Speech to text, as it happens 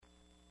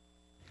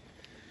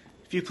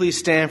If you please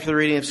stand for the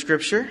reading of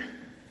Scripture.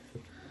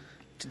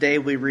 Today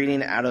we'll be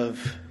reading out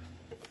of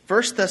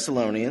 1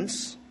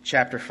 Thessalonians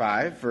chapter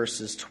 5,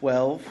 verses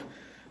 12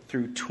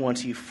 through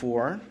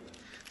 24.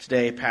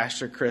 Today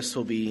Pastor Chris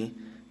will be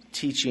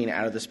teaching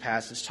out of this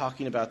passage,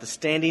 talking about the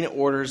standing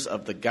orders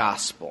of the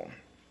gospel.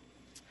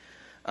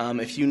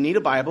 If you need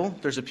a Bible,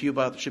 there should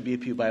be a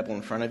pew Bible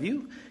in front of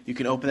you. You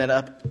can open that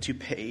up to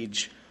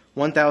page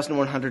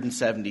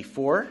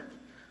 1174.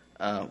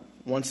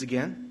 Once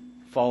again,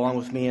 follow along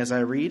with me as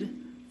I read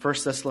 1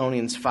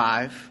 Thessalonians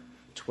 5,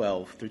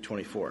 12 through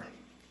 24.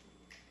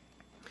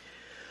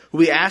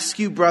 We ask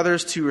you,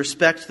 brothers, to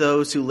respect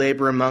those who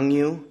labor among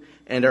you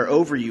and are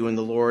over you in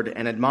the Lord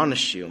and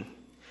admonish you,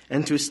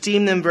 and to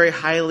esteem them very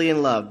highly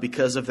in love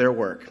because of their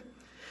work.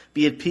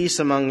 Be at peace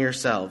among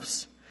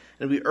yourselves.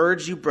 And we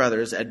urge you,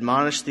 brothers,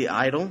 admonish the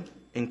idle,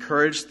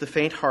 encourage the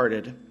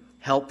faint-hearted,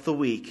 help the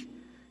weak,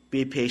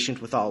 be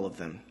patient with all of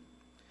them.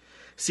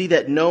 See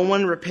that no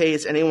one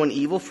repays anyone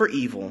evil for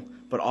evil,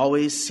 but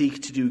always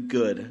seek to do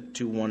good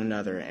to one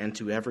another and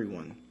to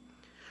everyone.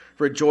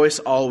 Rejoice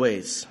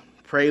always,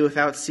 pray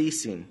without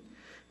ceasing,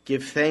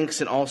 give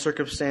thanks in all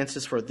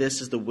circumstances, for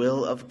this is the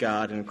will of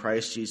God in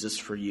Christ Jesus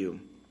for you.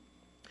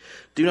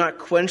 Do not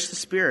quench the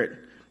Spirit,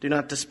 do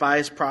not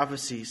despise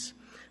prophecies,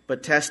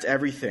 but test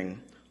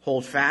everything.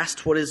 Hold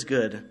fast what is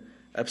good,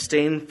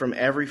 abstain from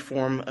every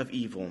form of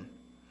evil.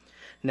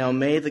 Now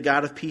may the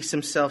God of peace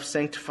himself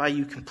sanctify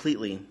you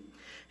completely,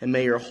 and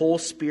may your whole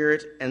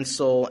spirit and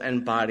soul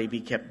and body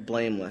be kept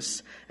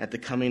blameless at the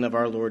coming of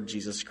our Lord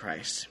Jesus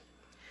Christ.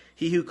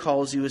 He who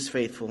calls you is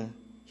faithful,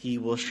 he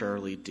will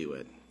surely do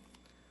it.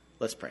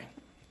 Let's pray.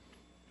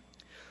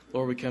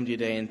 Lord, we come to you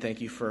today and thank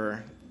you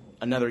for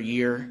another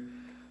year,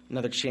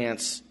 another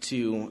chance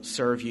to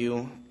serve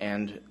you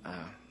and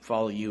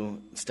follow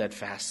you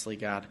steadfastly,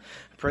 God.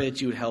 I pray that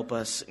you would help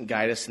us and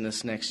guide us in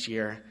this next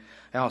year.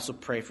 I also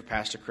pray for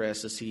Pastor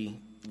Chris as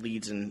he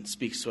leads and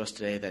speaks to us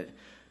today, that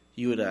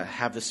you would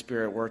have the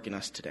Spirit work in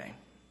us today.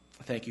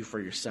 Thank you for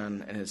your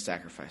Son and his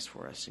sacrifice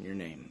for us. In your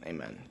name,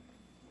 amen.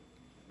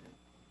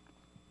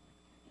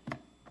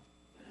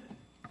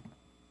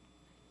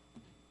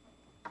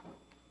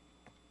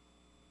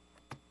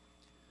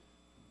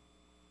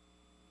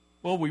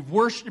 Well, we've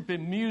worshiped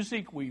in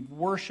music, we've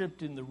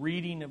worshiped in the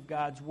reading of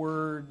God's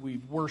Word,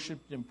 we've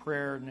worshiped in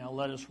prayer. Now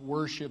let us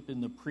worship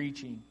in the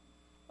preaching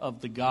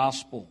of the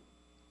gospel.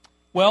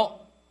 Well,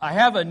 I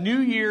have a New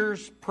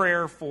Year's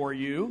prayer for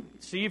you.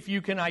 See if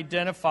you can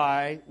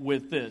identify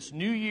with this.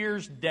 New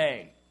Year's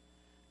Day.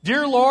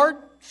 Dear Lord,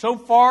 so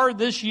far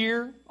this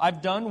year,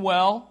 I've done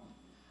well.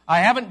 I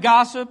haven't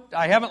gossiped.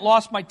 I haven't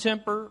lost my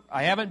temper.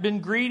 I haven't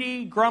been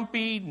greedy,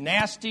 grumpy,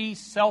 nasty,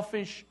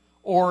 selfish,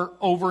 or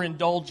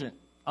overindulgent.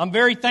 I'm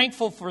very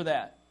thankful for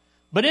that.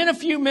 But in a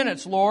few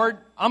minutes, Lord,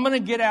 I'm going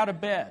to get out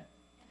of bed.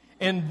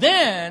 And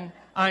then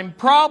I'm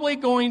probably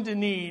going to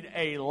need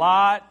a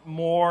lot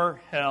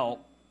more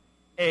help.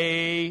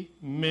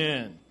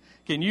 Amen.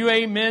 Can you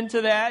amen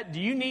to that? Do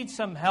you need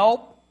some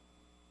help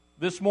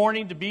this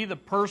morning to be the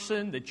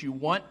person that you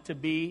want to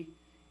be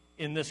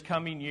in this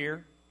coming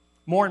year?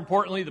 More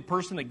importantly, the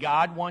person that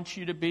God wants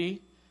you to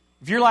be?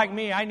 If you're like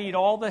me, I need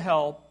all the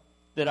help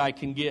that I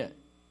can get.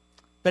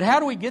 But how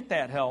do we get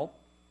that help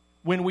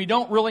when we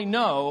don't really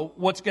know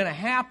what's going to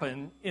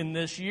happen in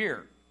this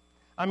year?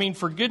 I mean,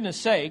 for goodness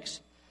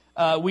sakes,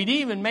 we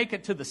didn't even make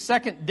it to the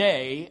second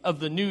day of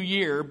the new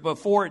year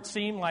before it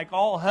seemed like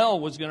all hell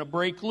was going to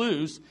break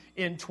loose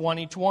in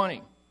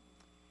 2020.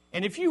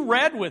 And if you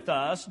read with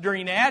us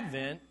during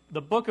Advent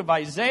the book of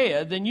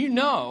Isaiah, then you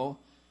know,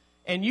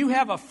 and you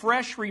have a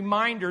fresh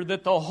reminder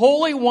that the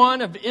Holy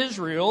One of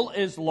Israel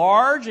is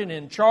large and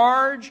in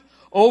charge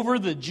over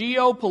the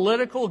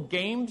geopolitical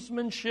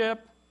gamesmanship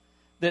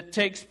that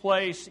takes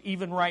place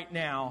even right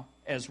now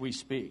as we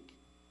speak.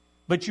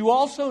 But you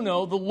also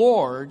know the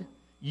Lord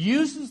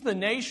uses the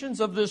nations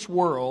of this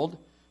world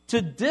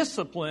to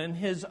discipline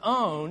his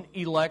own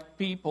elect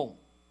people.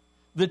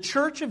 The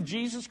Church of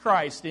Jesus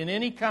Christ in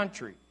any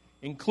country,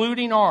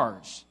 including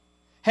ours,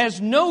 has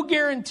no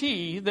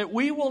guarantee that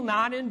we will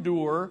not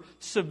endure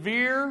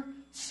severe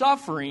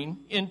suffering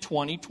in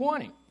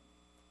 2020.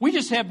 We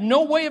just have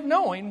no way of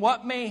knowing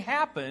what may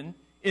happen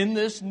in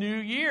this new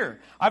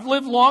year. I've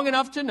lived long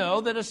enough to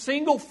know that a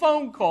single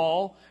phone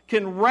call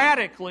can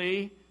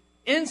radically,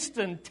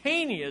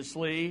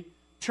 instantaneously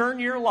turn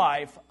your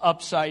life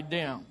upside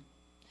down.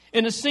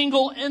 In a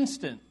single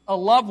instant, a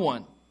loved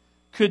one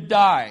could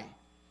die.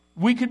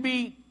 We could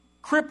be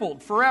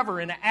crippled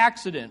forever in an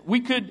accident.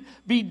 We could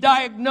be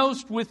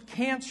diagnosed with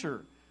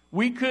cancer.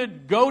 We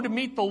could go to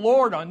meet the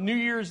Lord on New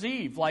Year's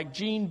Eve like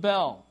Gene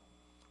Bell.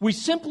 We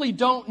simply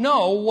don't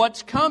know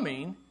what's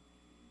coming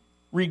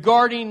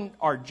regarding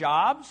our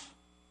jobs,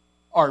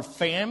 our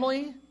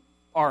family,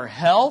 our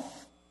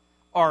health,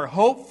 our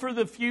hope for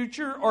the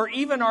future, or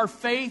even our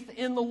faith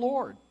in the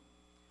Lord.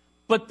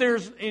 But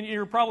and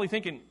you're probably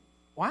thinking,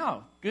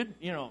 wow, good,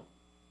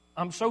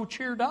 I'm so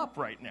cheered up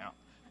right now.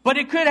 But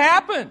it could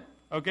happen,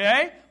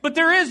 okay? But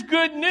there is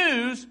good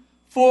news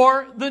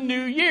for the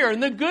new year.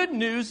 And the good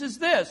news is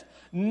this: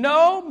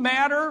 no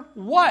matter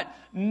what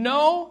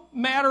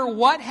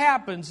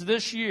happens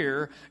this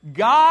year,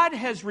 God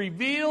has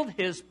revealed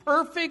His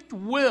perfect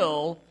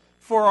will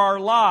for our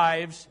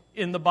lives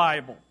in the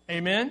Bible.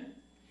 Amen?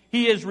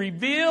 He has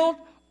revealed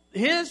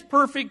His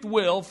perfect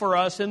will for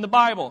us in the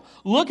Bible.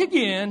 Look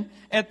again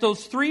at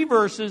those 3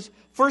 verses,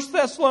 1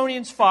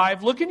 Thessalonians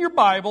 5. Look in your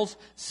Bibles,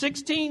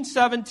 16,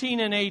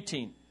 17, and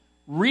 18.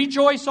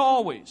 Rejoice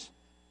always.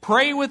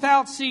 Pray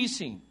without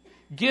ceasing.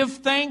 Give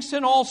thanks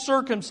in all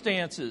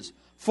circumstances.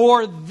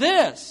 For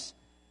this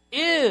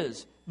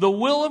is the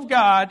will of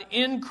God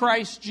in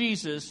Christ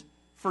Jesus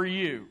for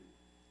you.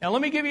 Now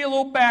let me give you a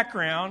little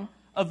background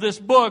of this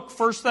book,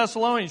 1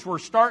 Thessalonians. We're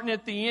starting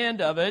at the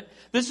end of it.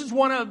 This is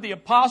one of the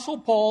Apostle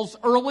Paul's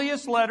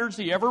earliest letters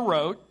he ever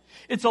wrote.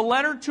 It's a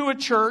letter to a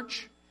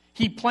church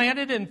he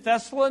planted in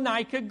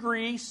Thessalonica,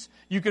 Greece.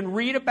 You can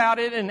read about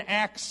it in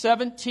Acts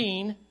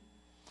 17.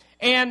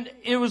 And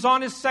it was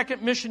on his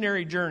second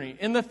missionary journey.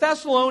 And the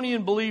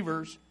Thessalonian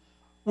believers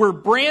were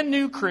brand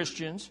new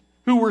Christians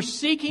who were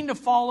seeking to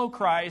follow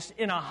Christ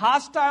in a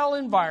hostile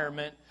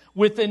environment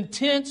with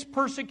intense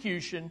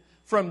persecution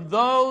from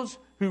those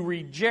who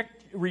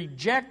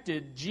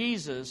rejected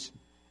Jesus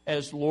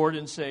as Lord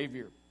and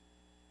Savior.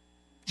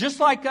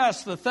 Just like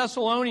us, the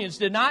Thessalonians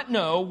did not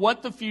know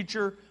what the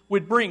future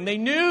would bring. They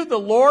knew the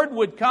Lord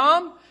would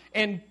come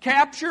and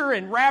capture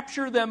and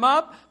rapture them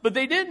up, but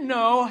they didn't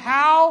know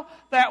how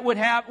that would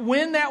happen,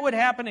 when that would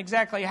happen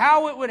exactly,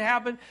 how it would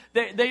happen.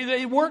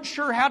 They weren't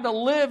sure how to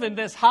live in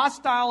this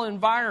hostile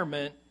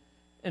environment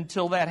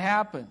until that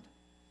happened.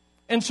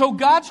 And so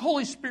God's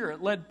Holy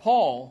Spirit led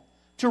Paul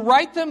to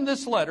write them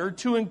this letter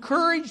to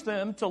encourage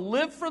them to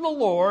live for the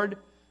Lord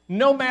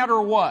no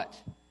matter what.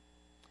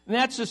 And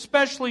that's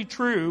especially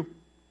true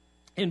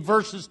in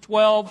verses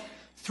 12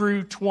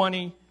 through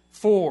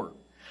 24.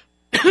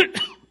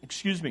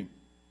 Excuse me.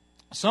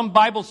 Some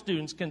Bible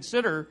students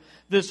consider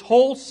this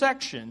whole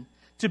section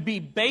to be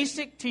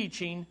basic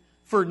teaching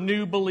for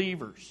new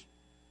believers.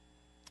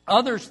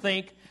 Others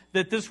think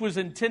that this was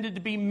intended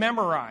to be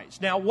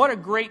memorized. Now, what a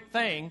great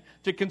thing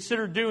to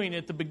consider doing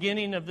at the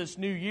beginning of this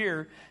new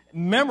year,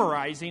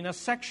 memorizing a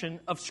section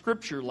of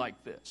Scripture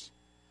like this.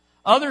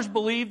 Others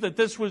believe that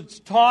this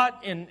was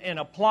taught and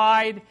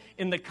applied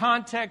in the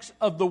context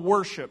of the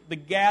worship, the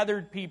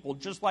gathered people,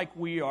 just like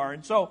we are.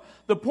 And so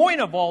the point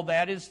of all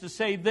that is to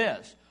say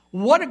this: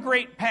 what a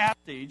great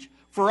passage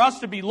for us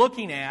to be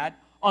looking at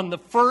on the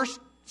first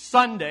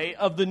Sunday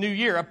of the new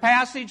year. A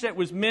passage that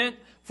was meant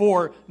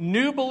for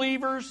new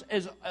believers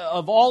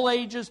of all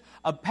ages,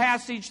 a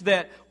passage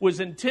that was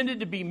intended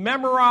to be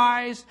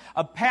memorized,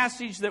 a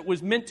passage that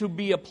was meant to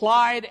be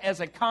applied as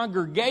a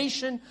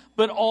congregation,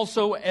 but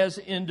also as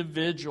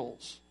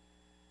individuals.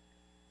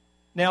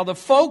 Now, the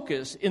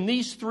focus in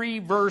these 3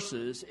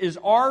 verses is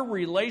our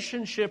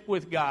relationship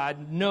with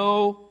God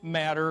no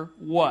matter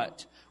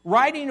what.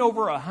 Writing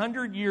over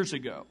 100 years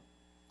ago,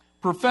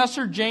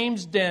 Professor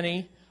James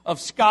Denney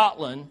of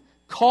Scotland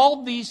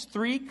called these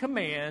 3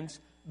 commands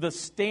the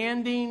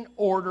standing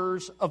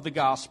orders of the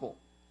gospel.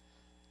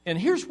 And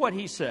here's what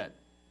he said: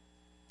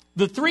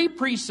 the 3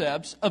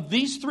 precepts of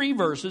these 3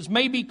 verses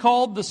may be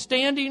called the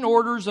standing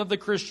orders of the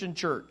Christian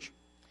church.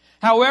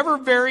 However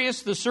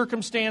various the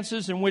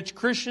circumstances in which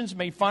Christians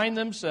may find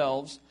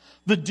themselves,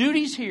 the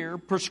duties here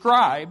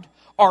prescribed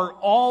are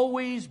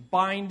always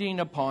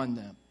binding upon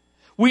them.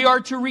 We are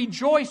to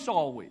rejoice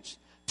always,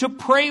 to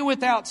pray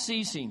without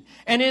ceasing,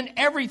 and in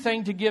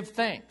everything to give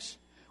thanks.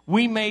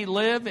 We may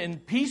live in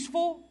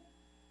peaceful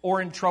or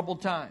in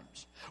troubled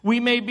times. We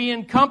may be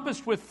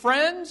encompassed with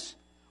friends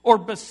or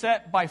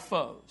beset by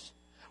foes.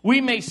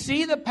 We may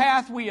see the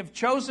path we have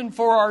chosen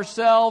for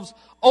ourselves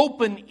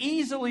open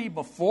easily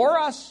before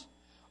us,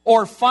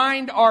 or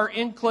find our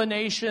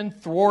inclination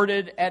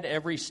thwarted at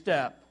every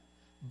step.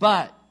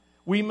 But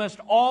we must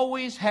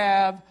always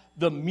have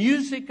the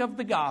music of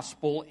the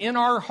gospel in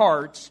our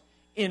hearts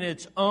in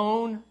its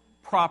own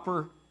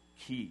proper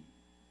key.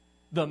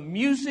 The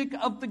music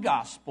of the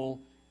gospel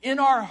in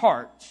our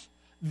hearts.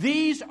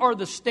 These are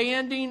the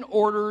standing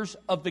orders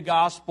of the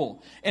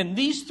gospel. And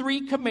these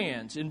 3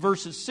 commands in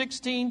verses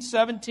 16,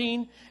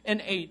 17,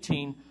 and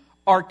 18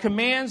 are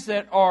commands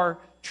that are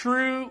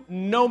true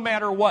no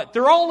matter what.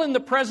 They're all in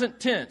the present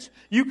tense.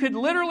 You could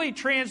literally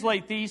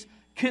translate these: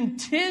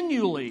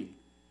 continually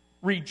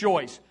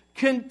rejoice,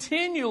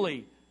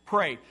 continually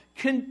pray,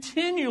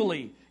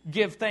 continually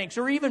give thanks,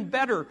 or even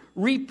better,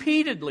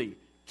 repeatedly.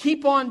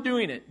 Keep on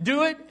doing it.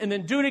 Do it, and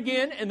then do it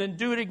again, and then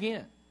do it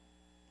again.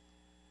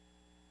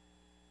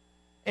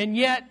 And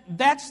yet,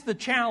 that's the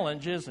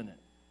challenge, isn't it?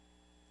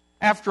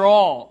 After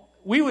all,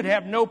 we would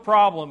have no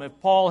problem if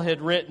Paul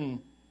had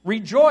written,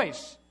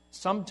 rejoice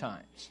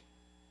sometimes.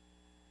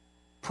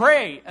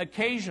 Pray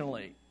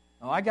occasionally.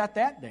 Oh, I got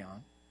that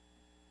down.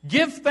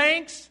 Give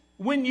thanks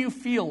when you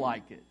feel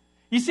like it.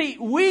 You see,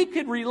 we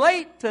could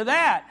relate to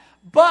that,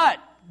 but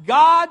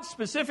God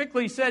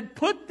specifically said,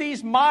 put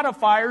these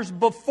modifiers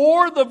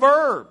before the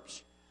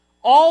verbs.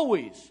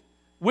 Always,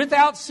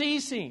 without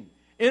ceasing,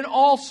 in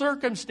all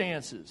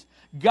circumstances.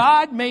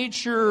 God made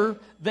sure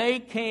they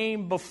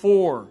came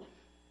before.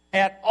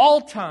 At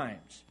all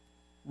times,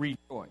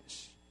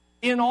 rejoice.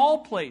 In all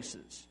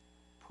places,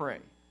 pray.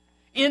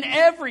 In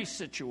every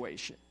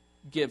situation,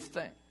 give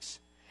thanks.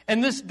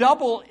 And this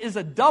double is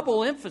a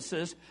double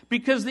emphasis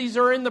because these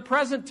are in the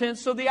present tense.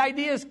 So the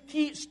idea is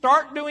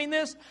start doing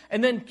this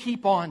and then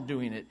keep on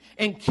doing it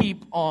and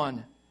keep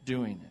on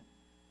doing it.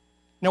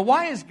 Now,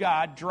 why is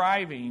God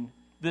driving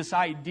this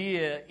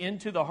idea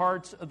into the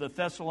hearts of the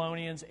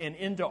Thessalonians and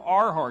into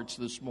our hearts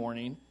this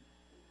morning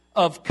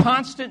of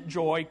constant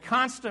joy,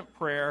 constant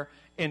prayer,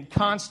 and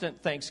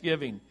constant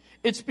thanksgiving?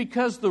 It's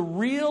because the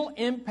real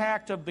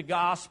impact of the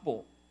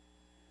gospel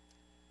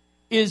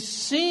is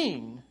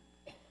seen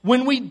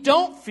when we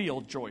don't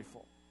feel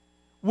joyful,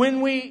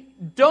 when we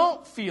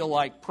don't feel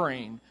like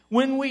praying,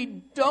 when we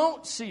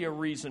don't see a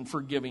reason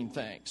for giving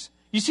thanks.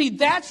 You see,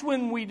 that's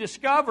when we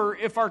discover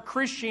if our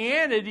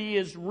Christianity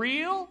is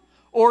real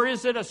or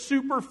is it a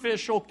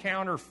superficial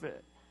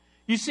counterfeit.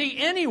 You see,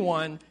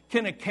 anyone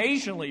can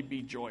occasionally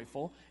be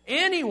joyful.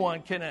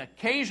 Anyone can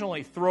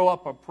occasionally throw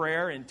up a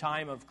prayer in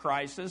time of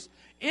crisis.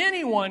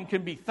 Anyone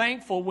can be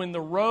thankful when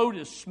the road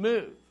is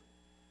smooth.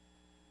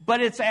 But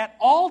it's at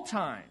all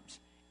times,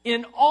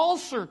 in all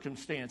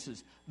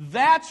circumstances.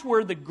 That's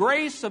where the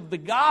grace of the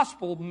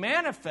gospel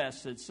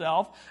manifests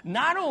itself,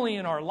 not only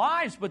in our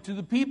lives, but to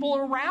the people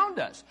around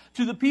us,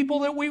 to the people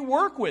that we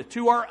work with,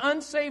 to our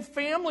unsaved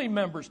family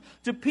members,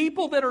 to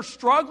people that are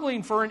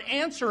struggling for an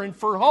answer and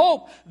for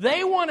hope.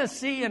 They want to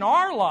see in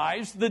our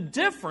lives the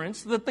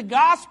difference that the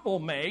gospel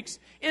makes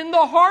in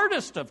the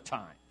hardest of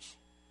times.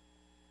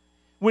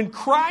 When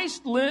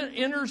Christ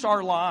enters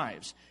our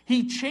lives,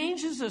 He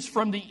changes us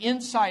from the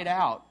inside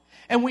out.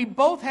 And we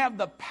both have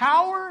the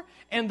power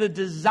and the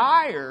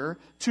desire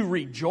to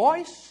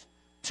rejoice,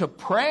 to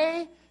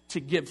pray, to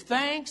give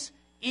thanks,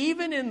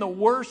 even in the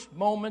worst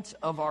moments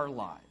of our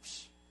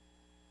lives.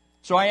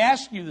 So I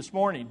ask you this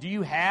morning, do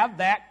you have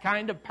that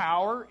kind of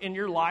power in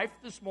your life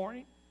this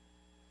morning?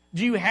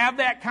 Do you have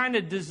that kind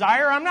of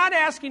desire? I'm not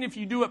asking if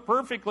you do it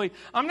perfectly.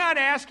 I'm not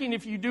asking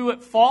if you do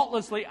it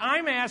faultlessly.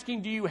 I'm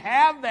asking, do you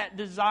have that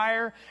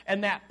desire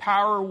and that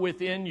power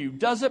within you?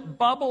 Does it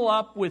bubble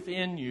up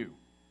within you?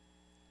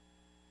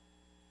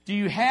 Do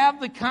you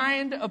have the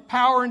kind of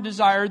power and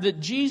desire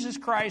that Jesus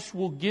Christ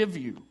will give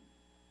you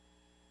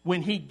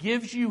when He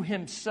gives you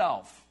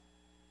Himself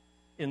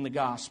in the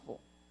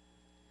gospel?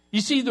 You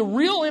see, the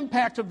real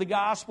impact of the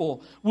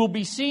gospel will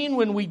be seen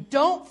when we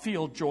don't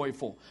feel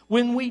joyful,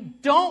 when we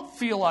don't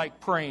feel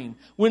like praying,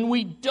 when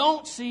we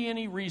don't see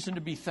any reason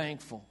to be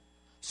thankful.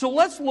 So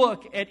let's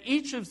look at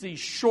each of these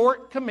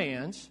short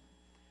commands,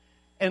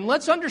 and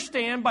let's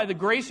understand by the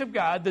grace of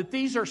God that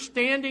these are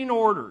standing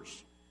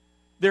orders.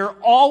 They're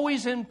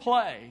always in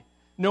play,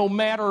 no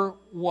matter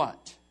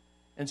what.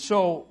 And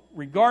so,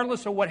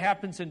 regardless of what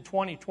happens in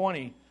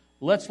 2020,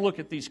 let's look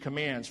at these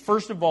commands.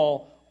 First of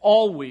all,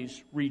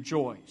 always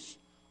rejoice.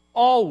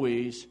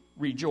 Always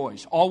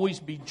rejoice. Always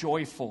be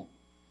joyful.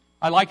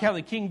 I like how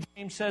the King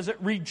James says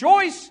it,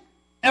 rejoice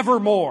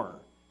evermore.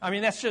 I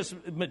mean, that's just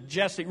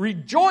majestic.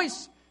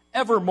 Rejoice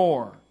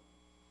evermore.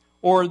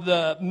 Or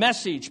the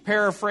Message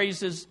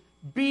paraphrases,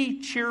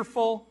 be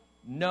cheerful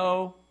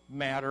no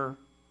matter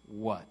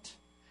what.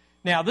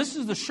 Now, this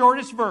is the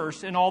shortest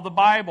verse in all the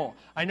Bible.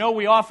 I know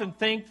we often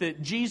think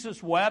that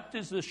Jesus wept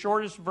is the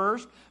shortest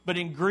verse, but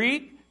in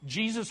Greek,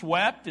 Jesus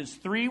wept is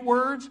 3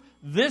 words.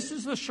 This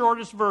is the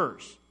shortest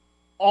verse.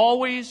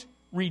 Always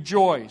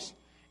rejoice.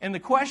 And the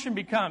question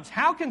becomes,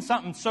 how can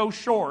something so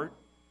short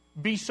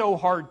be so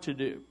hard to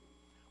do?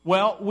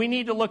 Well, we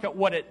need to look at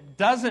what it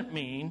doesn't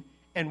mean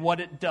and what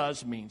it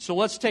does mean. So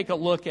let's take a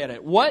look at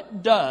it.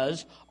 What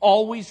does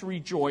always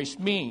rejoice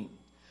mean?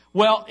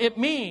 Well, it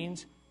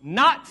means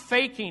not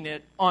faking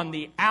it on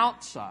the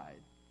outside,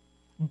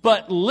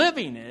 but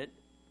living it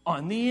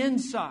on the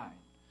inside.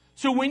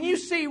 So when you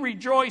see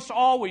rejoice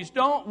always,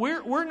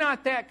 we're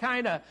not that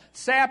kind of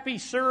sappy,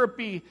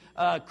 syrupy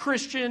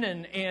Christian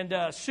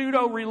and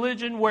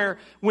pseudo-religion where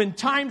when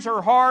times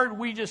are hard,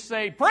 we just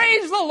say,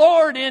 praise the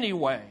Lord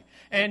anyway,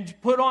 and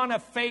put on a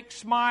fake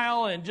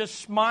smile and just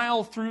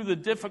smile through the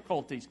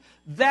difficulties.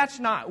 That's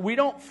not. We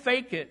don't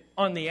fake it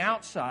on the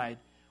outside.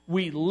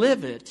 We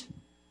live it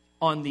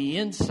on the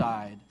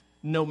inside,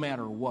 no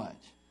matter what.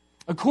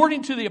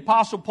 According to the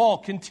Apostle Paul,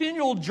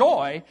 continual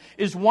joy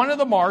is one of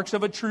the marks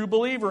of a true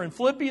believer. In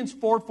Philippians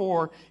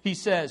 4:4, he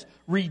says,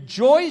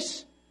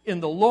 rejoice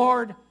in the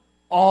Lord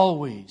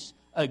always.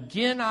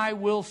 Again, I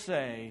will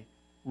say,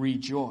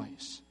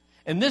 rejoice.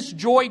 And this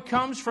joy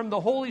comes from the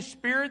Holy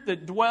Spirit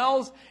that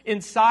dwells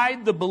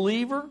inside the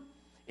believer.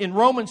 In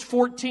Romans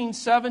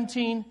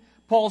 14:17,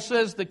 Paul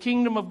says, the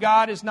kingdom of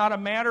God is not a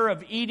matter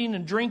of eating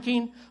and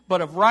drinking,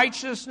 but of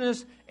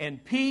righteousness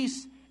and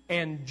peace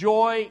and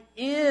joy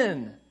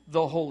in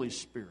the Holy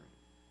Spirit.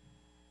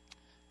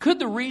 Could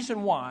the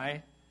reason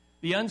why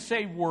the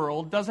unsaved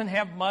world doesn't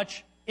have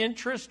much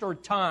interest or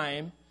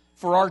time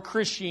for our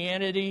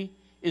Christianity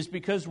is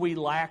because we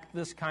lack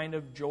this kind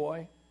of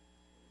joy?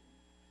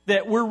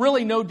 that we're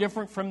really no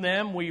different from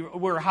them.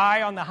 We're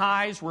high on the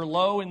highs, we're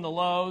low in the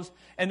lows,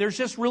 and there's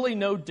just really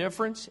no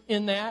difference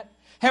in that?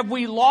 Have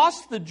we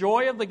lost the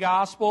joy of the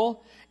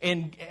gospel,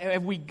 and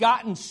have we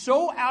gotten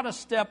so out of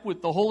step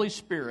with the Holy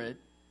Spirit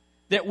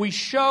that we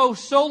show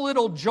so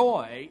little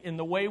joy in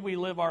the way we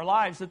live our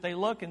lives that they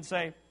look and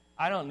say,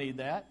 I don't need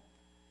that.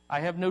 I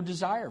have no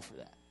desire for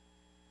that.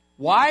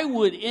 Why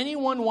would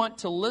anyone want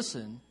to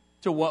listen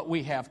to what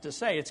we have to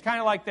say? It's kind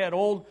of like that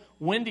old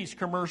Wendy's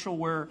commercial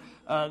where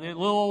the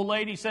little old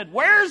lady said,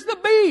 where's the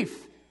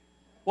beef?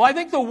 Well, I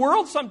think the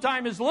world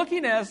sometimes is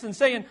looking at us and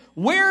saying,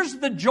 where's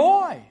the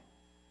joy?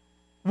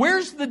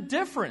 Where's the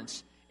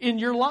difference in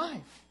your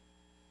life?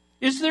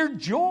 Is there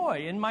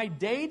joy in my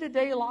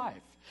day-to-day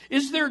life?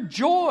 Is there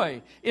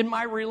joy in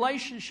my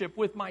relationship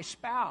with my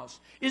spouse?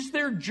 Is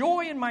there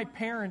joy in my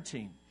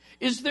parenting?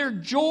 Is there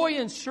joy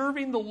in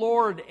serving the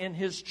Lord and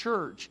His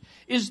church?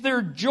 Is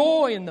there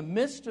joy in the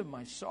midst of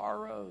my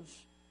sorrows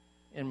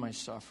and my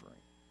suffering?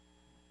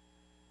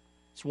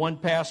 As one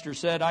pastor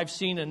said, I've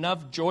seen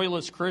enough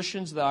joyless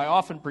Christians that I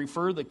often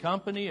prefer the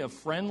company of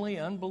friendly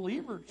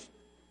unbelievers.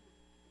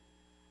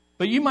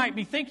 But you might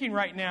be thinking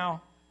right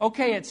now,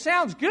 okay, it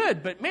sounds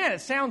good, but man,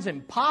 it sounds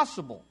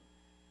impossible.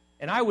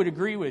 And I would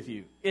agree with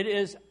you. It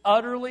is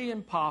utterly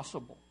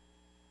impossible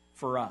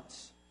for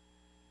us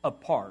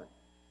apart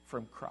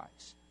from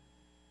Christ.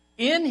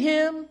 In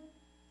Him,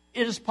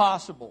 it is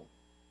possible.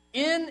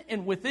 In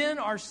and within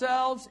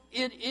ourselves,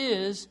 it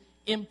is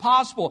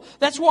impossible.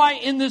 That's why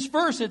in this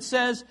verse it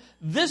says,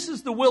 this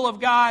is the will of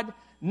God,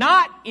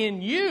 not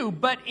in you,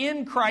 but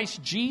in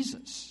Christ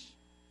Jesus.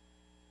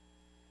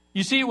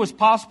 You see, it was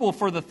possible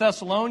for the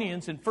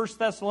Thessalonians. In 1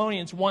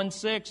 Thessalonians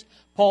 1:6,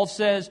 Paul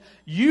says,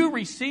 you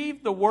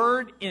received the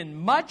word in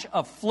much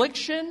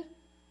affliction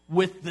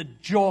with the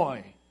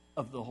joy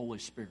of the Holy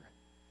Spirit.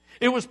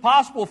 It was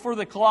possible for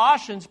the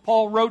Colossians.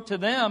 Paul wrote to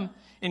them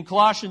in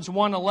Colossians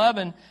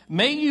 1:11,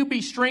 may you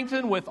be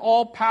strengthened with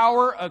all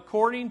power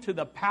according to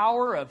the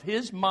power of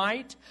His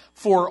might,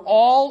 for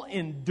all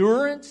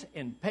endurance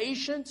and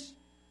patience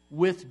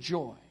with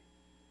joy.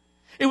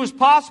 It was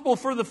possible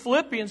for the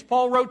Philippians.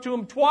 Paul wrote to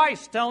them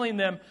twice, telling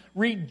them,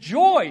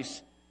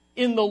 rejoice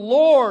in the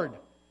Lord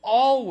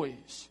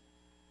always.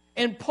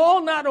 And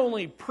Paul not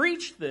only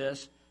preached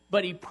this,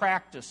 but he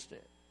practiced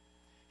it.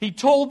 He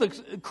told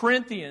the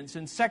Corinthians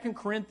in 2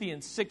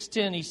 Corinthians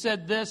 6:10, he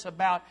said this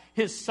about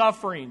his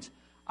sufferings.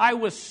 I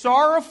was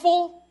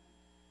sorrowful,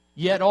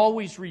 yet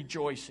always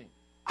rejoicing.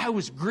 I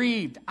was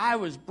grieved, I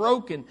was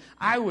broken,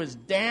 I was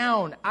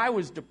down, I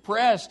was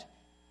depressed,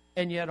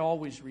 and yet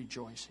always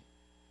rejoicing.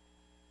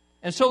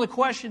 And so the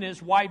question is,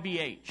 why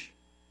BH?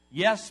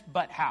 Yes,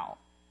 but how?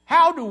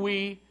 How do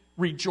we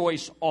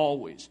rejoice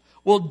always?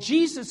 Well,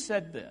 Jesus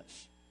said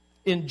this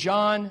in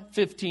John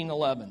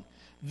 15:11.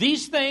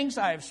 These things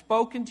I have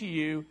spoken to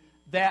you,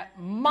 that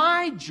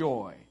my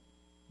joy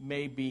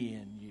may be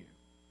in you.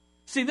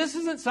 See, this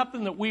isn't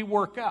something that we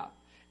work up.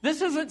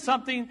 This isn't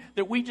something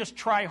that we just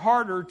try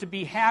harder to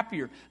be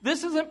happier.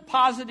 This isn't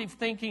positive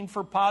thinking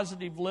for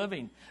positive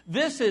living.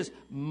 This is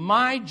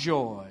my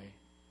joy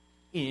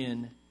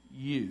in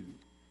you.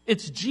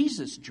 It's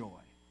Jesus' joy.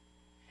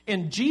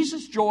 And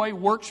Jesus' joy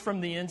works from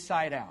the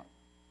inside out.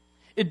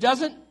 It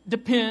doesn't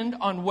depend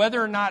on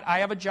whether or not I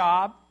have a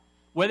job,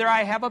 whether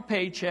I have a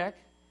paycheck,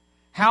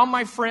 how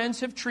my friends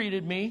have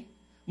treated me.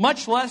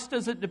 Much less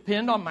does it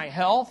depend on my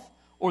health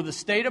or the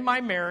state of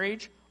my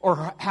marriage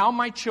or how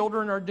my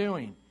children are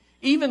doing.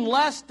 Even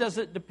less does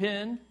it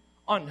depend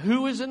on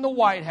who is in the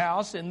White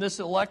House in this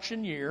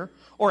election year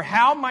or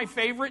how my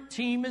favorite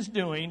team is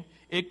doing.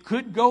 It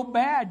could go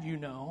bad, you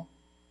know.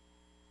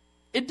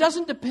 It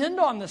doesn't depend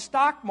on the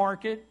stock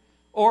market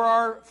or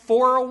our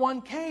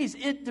 401ks.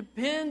 It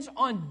depends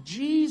on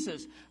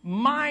Jesus,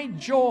 my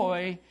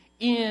joy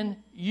in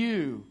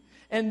you.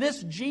 And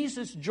this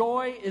Jesus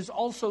joy is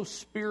also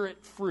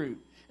Spirit fruit.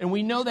 And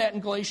we know that in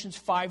Galatians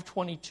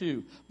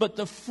 5:22. But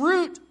the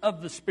fruit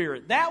of the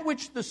Spirit, that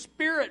which the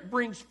Spirit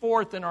brings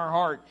forth in our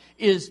heart,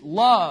 is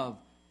love,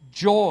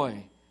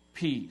 joy,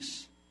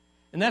 peace.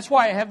 And that's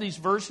why I have these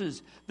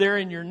verses there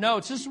in your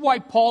notes. This is why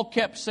Paul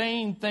kept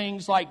saying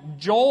things like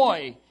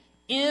joy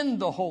in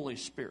the Holy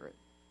Spirit,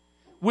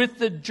 with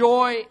the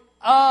joy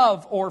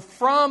of or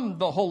from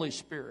the Holy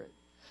Spirit.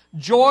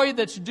 Joy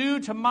that's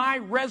due to my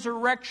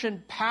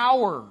resurrection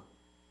power.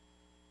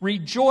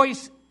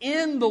 Rejoice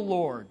in the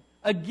Lord.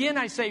 Again,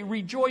 I say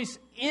rejoice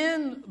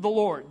in the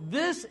Lord.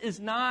 This is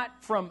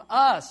not from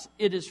us,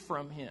 it is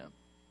from Him.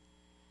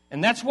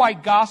 And that's why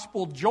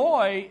gospel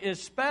joy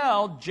is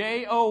spelled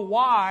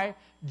J-O-Y,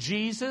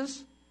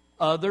 Jesus,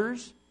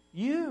 others,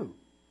 you.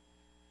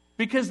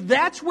 Because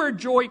that's where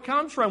joy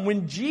comes from.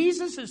 When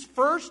Jesus is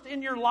first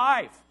in your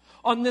life,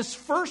 on this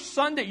first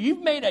Sunday,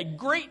 you've made a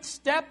great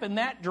step in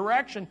that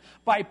direction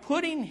by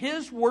putting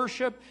His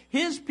worship,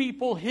 His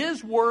people,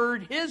 His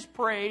word, His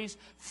praise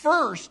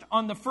first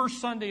on the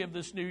first Sunday of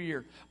this new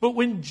year. But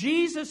when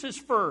Jesus is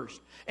first,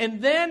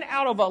 and then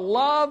out of a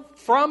love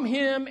from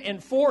Him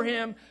and for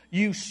Him,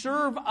 you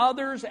serve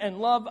others and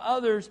love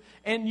others,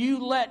 and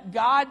you let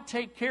God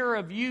take care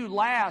of you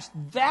last,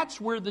 that's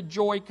where the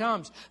joy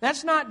comes.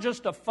 That's not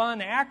just a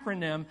fun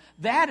acronym.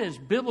 That is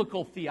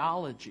biblical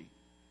theology.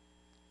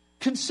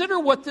 Consider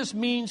what this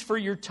means for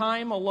your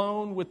time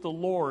alone with the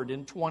Lord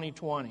in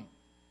 2020.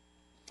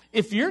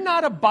 If you're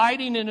not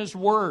abiding in His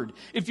Word,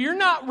 if you're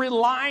not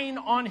relying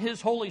on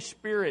His Holy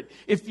Spirit,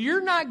 if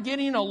you're not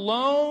getting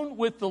alone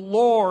with the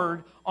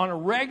Lord on a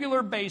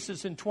regular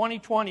basis in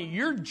 2020,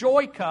 your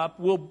joy cup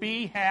will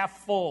be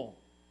half full.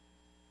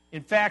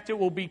 In fact, it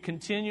will be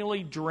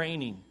continually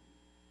draining.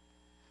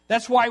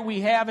 That's why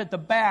we have at the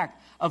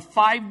back a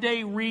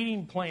 5-day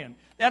reading plan.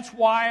 That's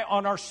why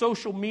on our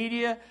social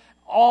media,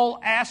 all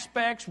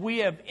aspects, we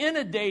have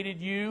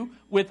inundated you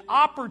with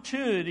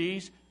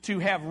opportunities to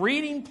have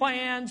reading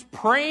plans,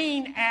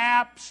 praying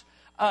apps,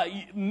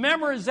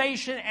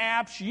 memorization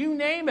apps, you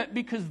name it,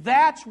 because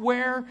that's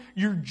where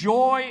your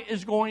joy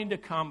is going to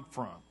come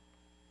from.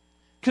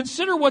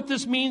 Consider what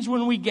this means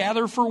when we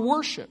gather for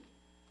worship.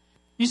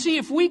 You see,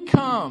 if we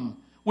come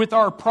with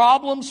our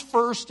problems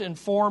first and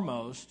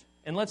foremost,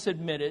 and let's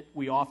admit it,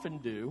 we often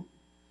do,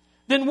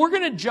 then we're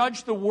going to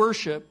judge the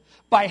worship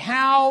by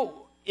how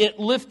it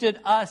lifted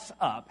us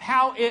up,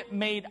 how it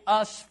made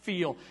us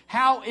feel,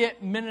 how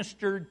it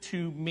ministered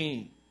to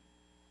me.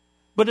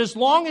 But as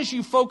long as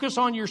you focus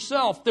on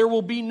yourself, there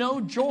will be no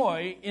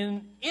joy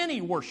in any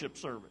worship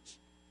service.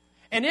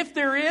 And if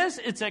there is,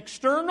 it's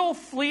external,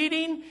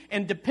 fleeting,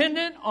 and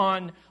dependent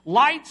on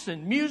lights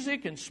and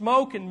music and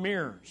smoke and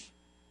mirrors.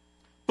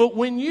 But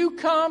when you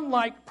come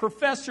like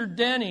Professor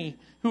Denny,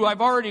 who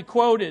I've already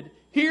quoted,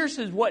 here's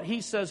what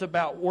he says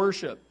about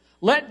worship.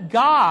 Let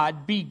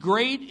God be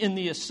great in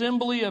the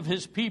assembly of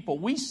His people.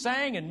 We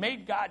sang and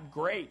made God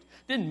great.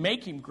 Didn't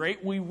make Him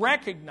great. We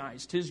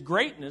recognized His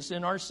greatness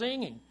in our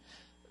singing.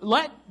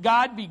 Let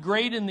God be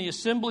great in the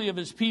assembly of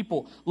His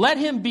people. Let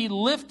Him be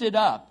lifted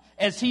up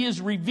as He is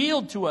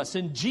revealed to us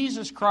in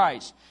Jesus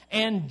Christ.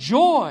 And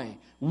joy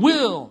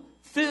will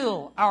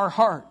fill our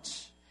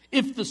hearts.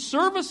 If the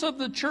service of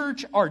the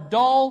church are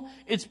dull,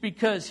 it's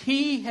because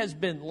He has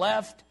been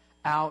left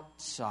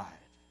outside.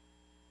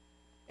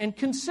 And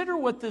consider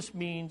what this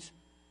means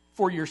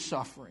for your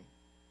suffering.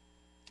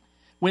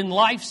 When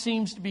life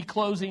seems to be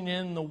closing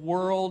in, the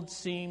world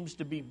seems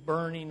to be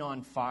burning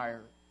on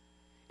fire.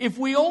 If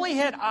we only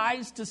had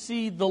eyes to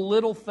see the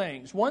little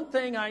things, one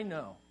thing I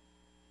know,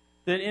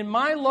 that in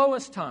my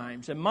lowest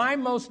times, in my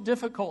most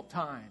difficult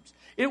times,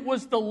 it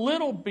was the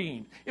little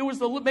beam. It was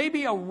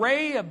maybe a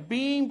ray of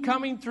beam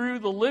coming through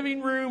the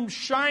living room,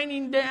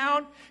 shining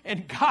down,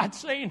 and God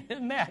saying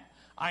in that,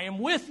 I am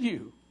with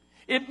you.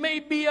 It may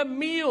be a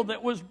meal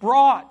that was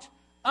brought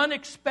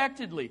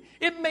unexpectedly.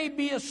 It may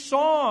be a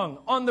song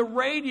on the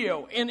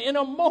radio, and in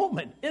a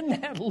moment, in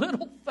that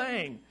little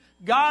thing,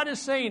 God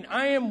is saying,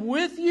 I am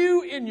with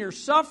you in your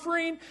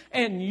suffering,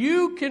 and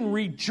you can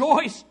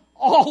rejoice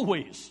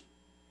always,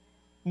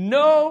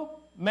 no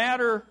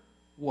matter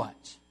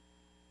what.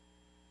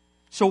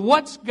 So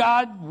what's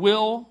God's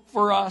will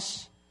for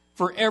us,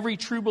 for every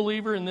true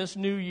believer in this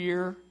new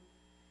year?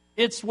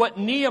 It's what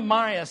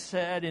Nehemiah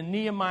said in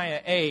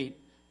Nehemiah 8.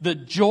 The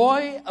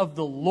joy of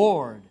the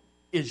Lord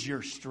is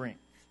your strength.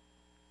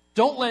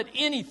 Don't let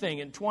anything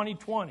in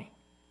 2020,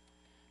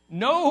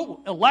 no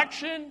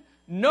election,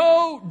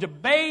 no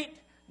debate,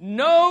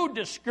 no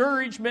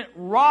discouragement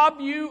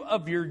rob you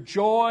of your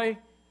joy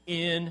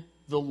in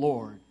the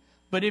Lord.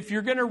 But if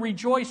you're going to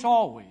rejoice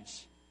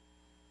always,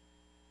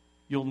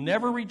 you'll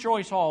never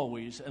rejoice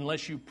always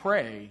unless you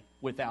pray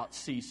without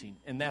ceasing.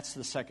 And that's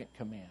the second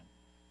command.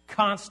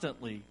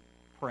 Constantly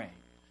pray.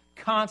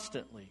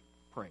 Constantly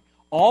pray.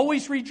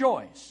 Always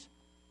rejoice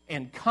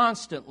and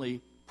constantly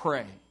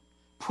pray.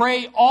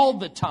 Pray all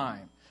the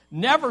time.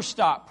 Never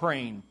stop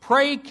praying.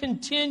 Pray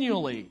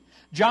continually.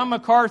 John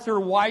MacArthur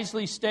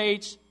wisely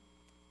states,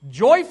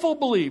 joyful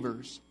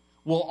believers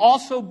will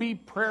also be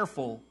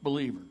prayerful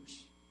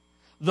believers.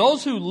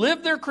 Those who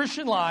live their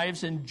Christian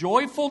lives in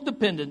joyful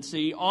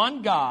dependency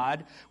on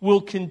God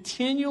will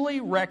continually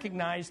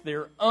recognize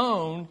their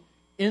own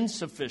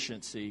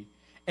insufficiency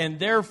and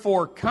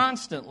therefore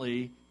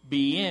constantly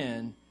be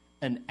in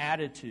an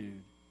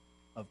attitude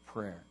of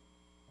prayer.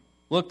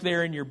 Look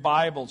there in your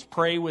Bibles,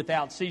 pray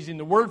without ceasing.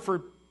 The word for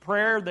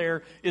prayer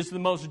there is the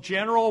most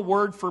general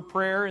word for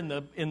prayer in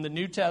the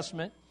New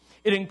Testament.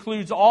 It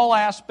includes all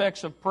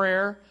aspects of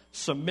prayer: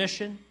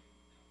 submission,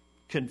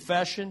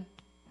 confession,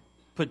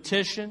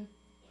 petition,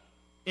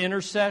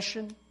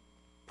 intercession,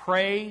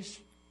 praise,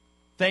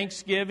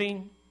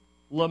 thanksgiving,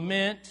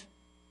 lament.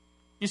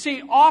 You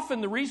see,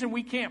 often the reason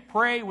we can't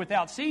pray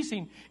without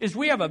ceasing is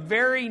we have a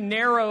very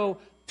narrow,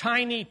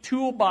 tiny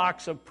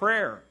toolbox of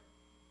prayer.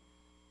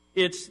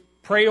 It's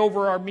pray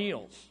over our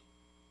meals.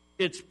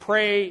 It's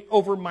pray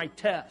over my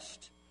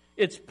test.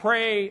 It's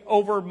pray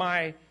over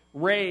my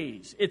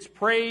raise. It's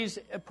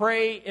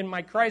pray in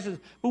my crisis.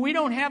 But we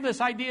don't have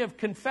this idea of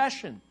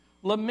confession,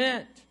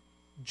 lament,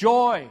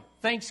 joy,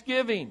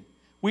 thanksgiving.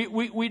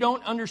 We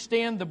don't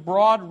understand the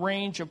broad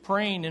range of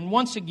praying. And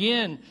once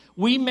again,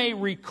 we may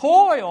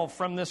recoil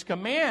from this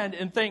command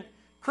and think,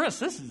 Chris,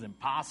 this is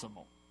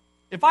impossible.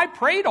 If I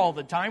prayed all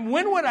the time,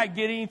 when would I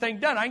get anything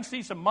done? I can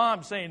see some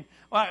moms saying,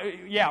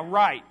 yeah,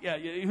 right. Yeah,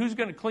 who's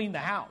going to clean the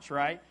house,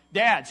 right?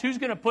 Dads, who's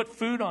going to put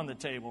food on the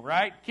table,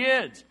 right?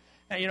 Kids,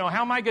 how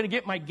am I going to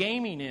get my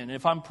gaming in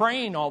if I'm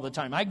praying all the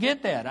time? I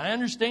get that. I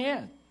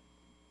understand.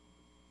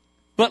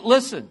 But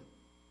listen,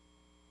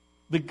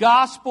 the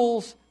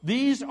Gospels,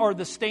 these are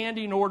the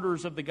standing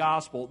orders of the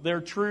Gospel.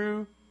 They're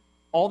true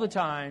all the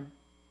time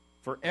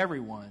for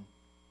everyone,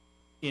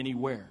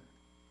 anywhere.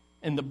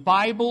 And the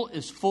Bible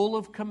is full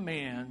of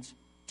commands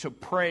to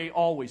pray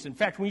always. In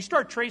fact, when you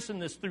start tracing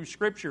this through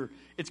Scripture,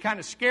 it's kind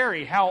of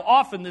scary how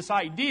often this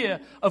idea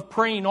of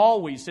praying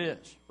always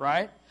is,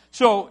 right?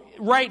 So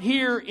right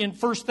here in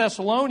 1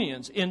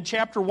 Thessalonians, in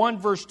chapter 1,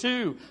 verse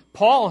 2,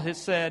 Paul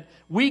has said,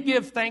 we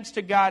give thanks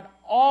to God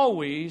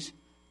always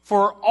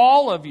for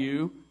all of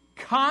you,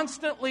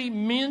 constantly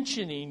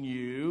mentioning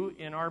you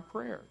in our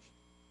prayers.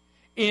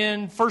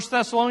 In 1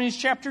 Thessalonians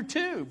chapter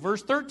 2,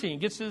 verse 13,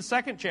 gets to the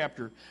second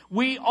chapter,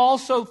 we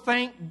also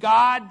thank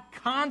God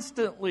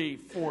constantly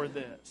for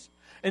this.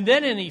 And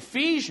then in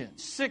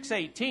Ephesians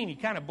 6:18, he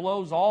kind of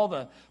pulls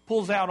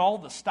out all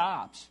the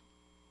stops.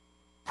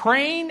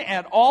 Praying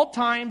at all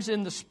times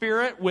in the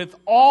Spirit with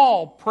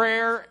all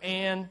prayer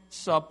and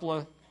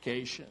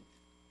supplication.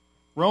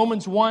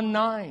 Romans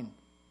 1:9.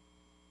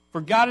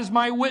 For God is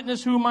my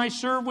witness, whom I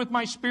serve with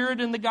my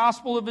spirit in the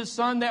gospel of his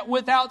Son, that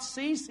without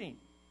ceasing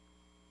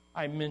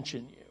I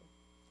mention you.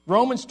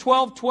 Romans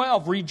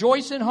 12:12.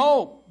 Rejoice in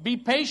hope. Be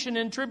patient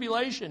in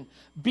tribulation.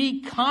 Be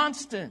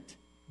constant,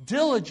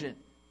 diligent,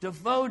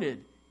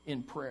 devoted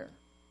in prayer.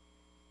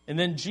 And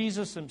then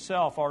Jesus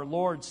himself, our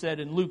Lord,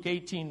 said in Luke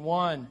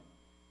 18:1,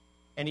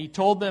 and he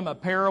told them a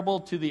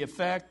parable to the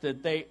effect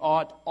that they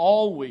ought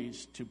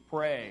always to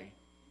pray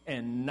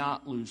and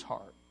not lose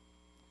heart.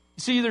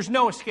 See, there's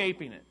no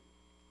escaping it.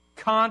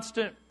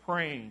 Constant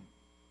praying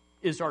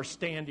is our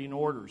standing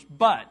orders.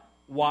 But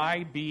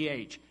why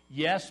BH?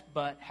 Yes,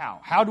 but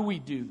how? How do we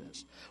do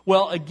this?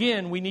 Well,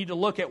 again, we need to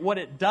look at what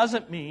it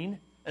doesn't mean,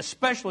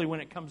 especially when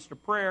it comes to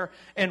prayer,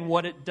 and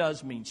what it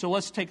does mean. So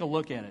let's take a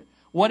look at it.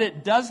 What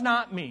it does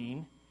not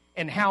mean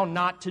and how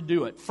not to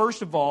do it.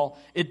 First of all,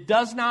 it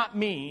does not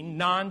mean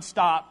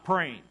nonstop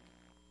praying.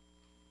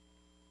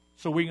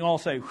 So we can all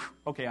say,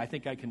 okay, I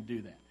think I can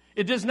do that.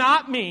 It does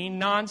not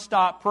mean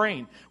nonstop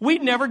praying.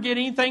 We'd never get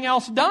anything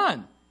else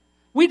done.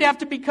 We'd have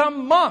to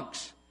become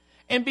monks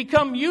and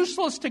become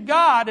useless to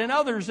God and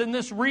others in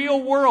this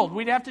real world.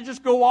 We'd have to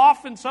just go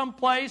off in some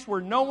place where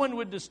no one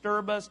would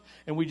disturb us,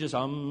 and we just,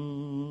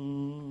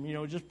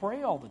 just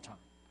pray all the time.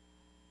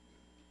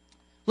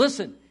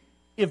 Listen,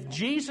 if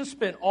Jesus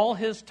spent all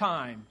his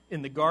time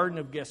in the Garden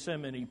of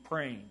Gethsemane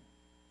praying,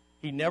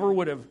 he never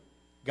would have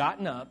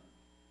gotten up,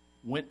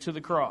 went to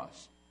the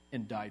cross,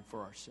 and died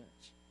for our sins.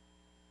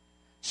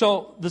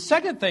 So the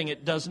second thing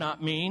it does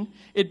not mean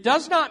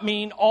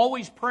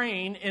always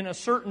praying in a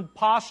certain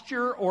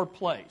posture or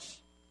place.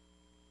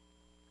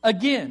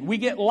 Again, we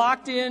get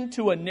locked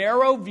into a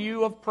narrow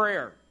view of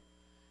prayer.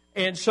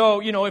 And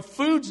so, if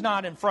food's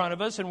not in front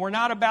of us and we're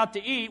not about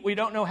to eat, we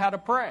don't know how to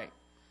pray.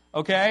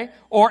 Okay?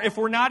 Or if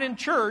we're not in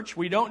church,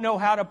 we don't know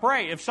how to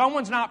pray. If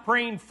someone's not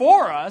praying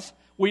for us,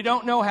 we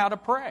don't know how to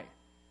pray.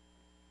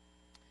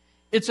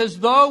 It's as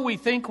though we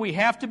think we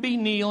have to be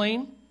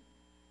kneeling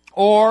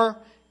or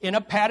in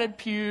a padded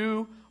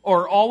pew,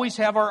 or always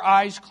have our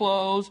eyes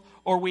closed,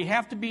 or we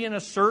have to be in a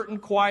certain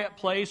quiet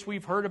place.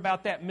 We've heard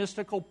about that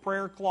mystical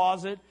prayer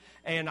closet,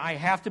 and I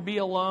have to be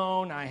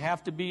alone, I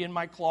have to be in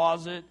my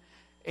closet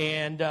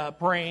and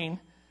praying.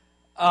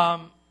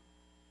 But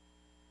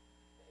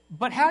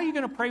how are you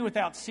going to pray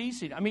without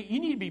ceasing? I mean,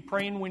 you need to be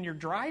praying when you're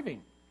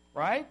driving,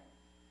 right?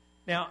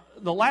 Now,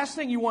 the last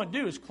thing you want to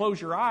do is close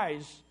your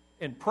eyes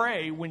and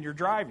pray when you're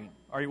driving.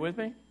 Are you with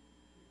me?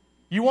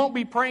 You won't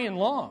be praying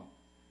long.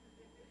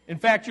 In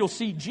fact, you'll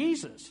see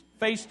Jesus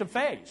face to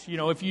face,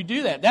 if you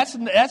do that.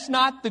 That's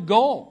not the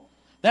goal.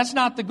 That's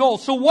not the goal.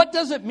 So what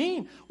does it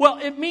mean? Well,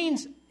 it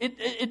means,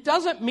 it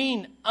doesn't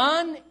mean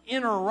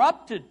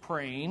uninterrupted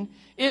praying.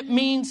 It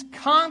means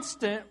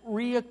constant,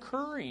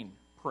 reoccurring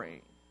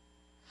praying.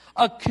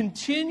 A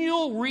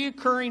continual,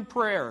 reoccurring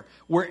prayer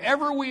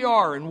wherever we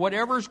are and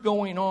whatever's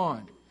going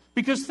on.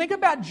 Because think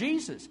about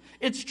Jesus.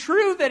 It's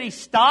true that he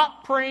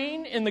stopped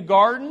praying in the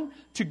garden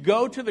to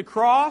go to the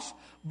cross,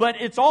 but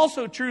it's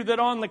also true that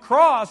on the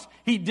cross,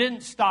 he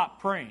didn't stop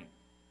praying.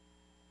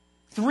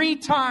 3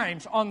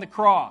 times on the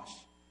cross,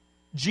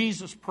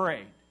 Jesus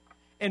prayed.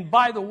 And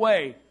by the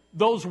way,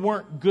 those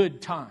weren't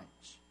good times.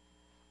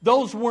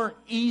 Those weren't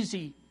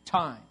easy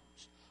times.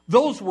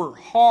 Those were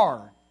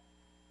hard,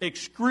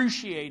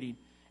 excruciating,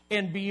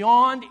 and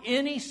beyond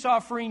any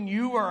suffering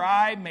you or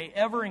I may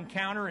ever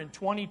encounter in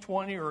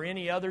 2020 or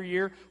any other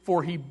year,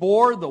 for he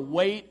bore the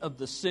weight of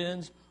the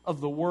sins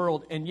of the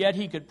world, and yet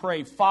he could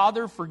pray,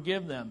 Father,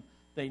 forgive them.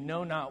 They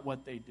know not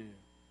what they do.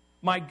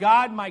 My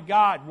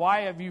God,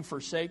 why have you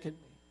forsaken me?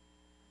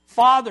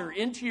 Father,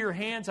 into your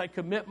hands I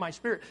commit my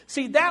spirit.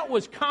 See, that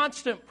was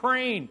constant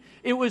praying.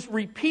 It was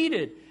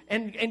repeated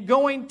and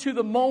going to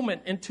the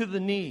moment and to the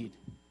need.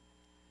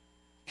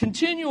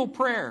 Continual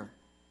prayer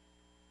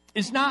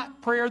is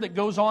not prayer that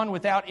goes on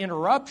without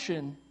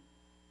interruption.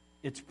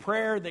 It's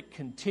prayer that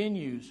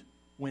continues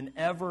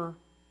whenever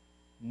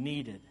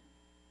needed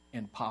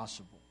and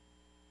possible.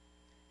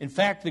 In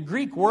fact, the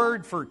Greek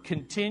word for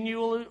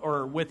continually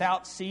or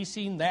without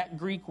ceasing, that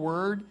Greek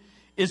word,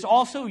 is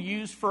also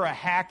used for a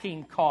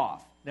hacking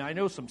cough. Now, I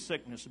know some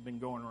sickness has been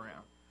going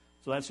around.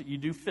 So that's what you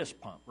do,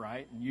 fist pump,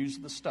 right? And use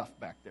the stuff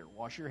back there.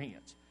 Wash your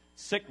hands.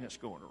 Sickness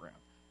going around.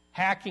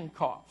 Hacking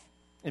cough.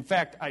 In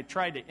fact, I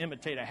tried to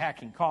imitate a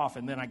hacking cough,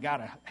 and then I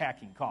got a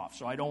hacking cough,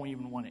 so I don't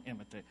even want to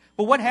imitate.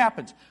 But what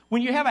happens?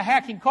 When you have a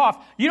hacking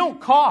cough, you don't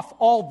cough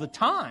all the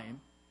time.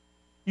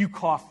 You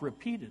cough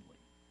repeatedly.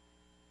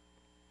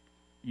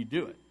 You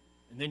do it,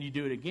 and then you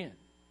do it again.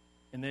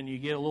 And then you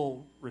get a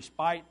little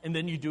respite, and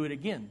then you do it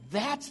again.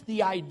 That's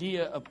the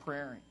idea of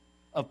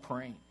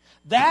praying.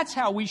 That's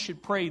how we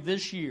should pray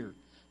this year,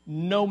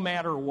 no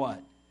matter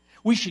what.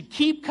 We should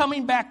keep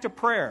coming back to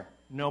prayer,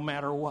 no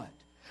matter what.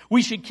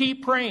 We should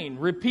keep praying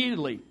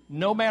repeatedly,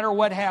 no matter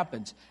what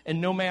happens, and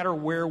no matter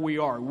where we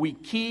are. We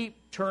keep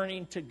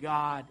turning to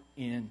God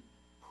in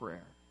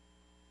prayer.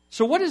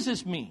 So what does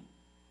this mean?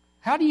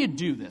 How do you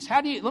do this?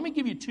 Let me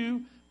give you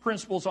two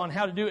principles on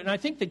how to do it. And I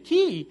think the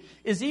key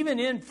is even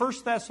in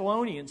 1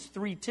 Thessalonians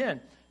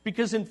 3:10.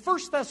 Because in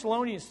 1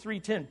 Thessalonians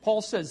 3:10,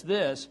 Paul says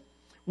this,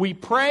 we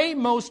pray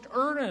most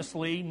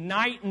earnestly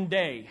night and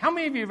day. How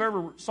many of you have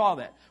ever saw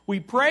that? We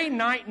pray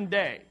night and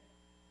day.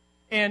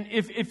 And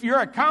if you're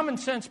a common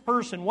sense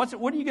person, what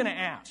are you going to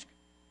ask?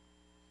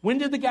 When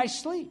did the guy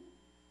sleep?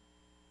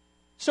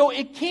 So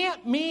it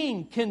can't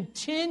mean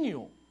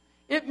continual.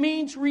 It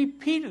means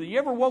repeatedly. You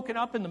ever woken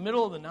up in the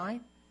middle of the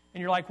night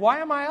and you're like, why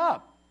am I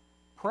up?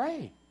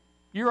 Pray.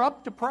 You're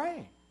up to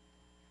pray.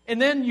 And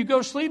then you go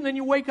to sleep and then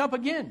you wake up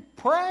again.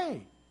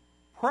 Pray.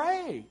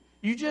 Pray.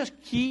 You just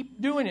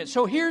keep doing it.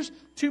 So here's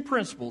two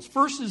principles.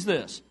 First is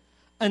this.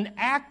 An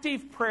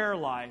active prayer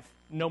life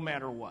no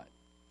matter what.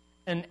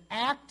 An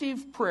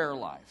active prayer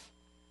life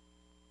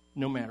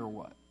no matter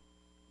what.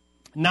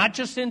 Not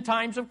just in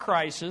times of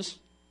crisis,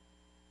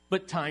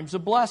 but times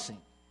of blessing.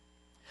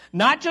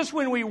 Not just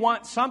when we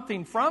want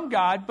something from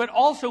God, but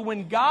also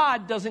when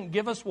God doesn't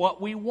give us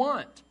what we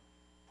want.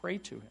 Pray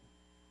to Him.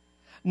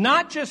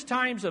 Not just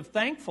times of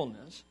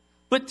thankfulness,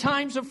 but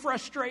times of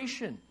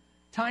frustration,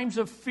 times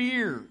of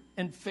fear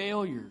and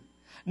failure.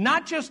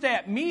 Not just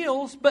at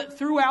meals, but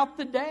throughout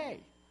the day.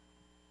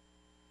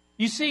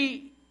 You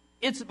see,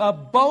 it's a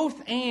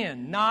both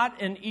and,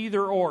 not an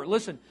either or.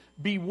 Listen,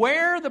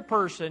 beware the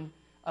person,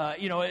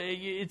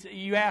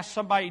 you ask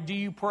somebody, do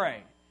you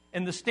pray?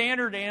 And the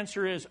standard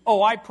answer is,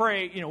 I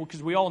pray,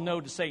 because we all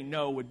know to say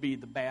no would be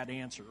the bad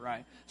answer,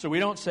 right? So we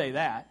don't say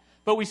that.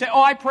 But we say,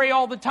 I pray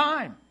all the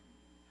time.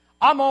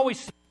 I'm always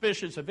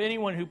suspicious of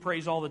anyone who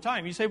prays all the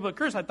time. You say, but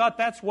Chris, I thought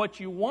that's what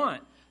you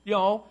want.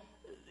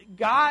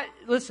 God,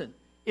 listen,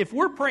 if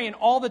we're praying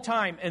all the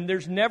time and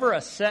there's never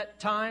a set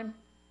time,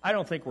 I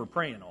don't think we're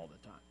praying all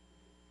the time.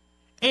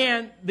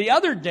 And the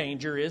other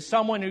danger is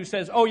someone who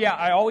says,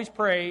 I always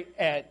pray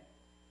at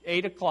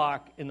 8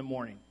 o'clock in the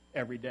morning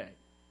every day.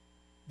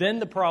 Then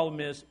the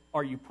problem is,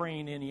 are you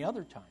praying any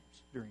other times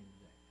during the day?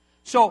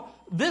 So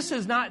this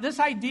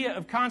idea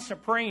of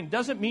constant praying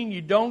doesn't mean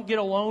you don't get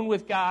alone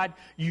with God,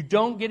 you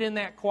don't get in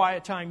that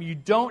quiet time, you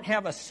don't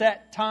have a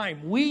set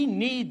time. We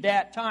need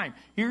that time.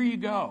 Here you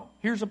go.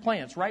 Here's a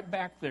plan. It's right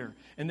back there.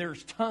 And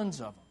there's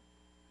tons of them.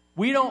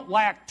 We don't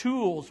lack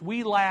tools.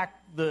 We lack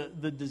the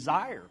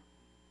desire.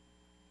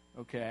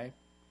 Okay?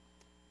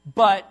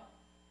 But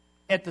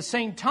at the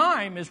same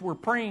time, as we're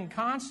praying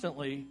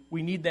constantly,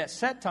 we need that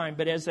set time.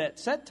 But as that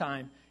set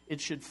time, it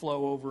should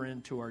flow over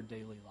into our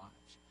daily lives.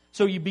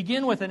 So you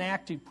begin with an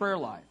active prayer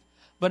life.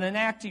 But an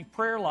active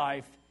prayer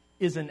life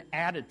is an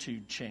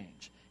attitude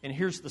change. And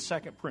here's the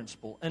second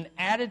principle. An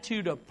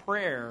attitude of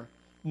prayer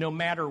no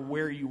matter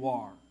where you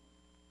are.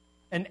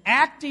 An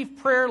active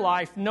prayer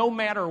life no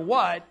matter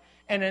what,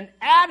 and an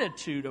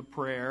attitude of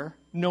prayer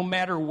no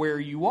matter where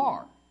you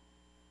are.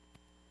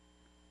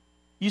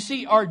 You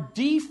see, our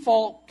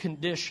default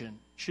condition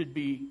should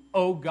be,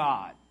 oh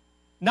God.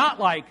 Not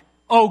like,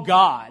 oh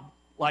God,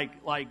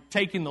 like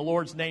taking the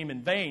Lord's name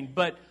in vain,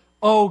 but,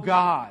 oh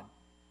God.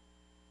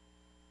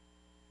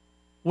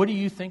 What do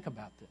you think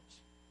about this?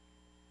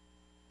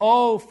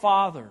 Oh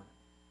Father,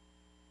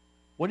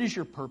 what is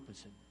your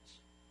purpose in this?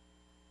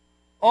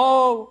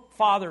 Oh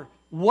Father,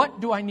 what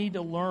do I need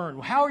to learn?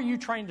 How are you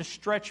trying to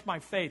stretch my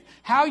faith?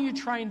 How are you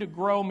trying to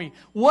grow me?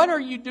 What are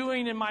you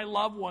doing in my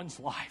loved one's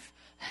life?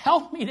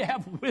 Help me to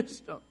have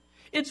wisdom.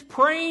 It's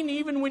praying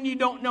even when you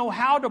don't know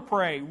how to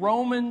pray.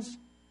 Romans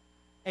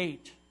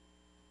 8.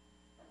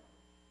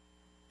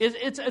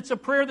 It's a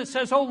prayer that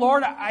says, oh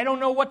Lord, I don't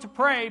know what to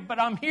pray, but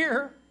I'm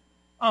here.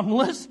 I'm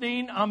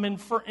listening. I'm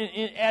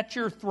at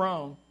your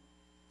throne.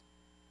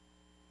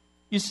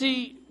 You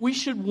see, we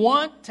should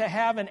want to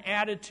have an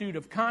attitude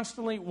of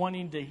constantly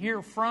wanting to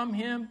hear from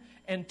Him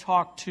and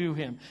talk to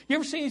Him. You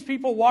ever seen these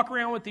people walk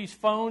around with these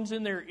phones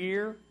in their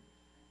ear?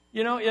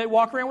 You know, they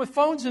walk around with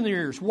phones in their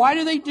ears. Why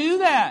do they do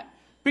that?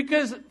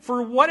 Because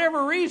for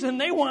whatever reason,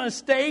 they want to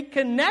stay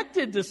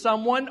connected to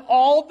someone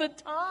all the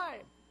time.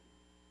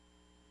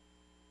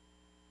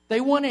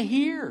 They want to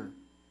hear,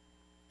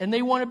 and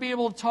they want to be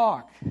able to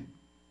talk.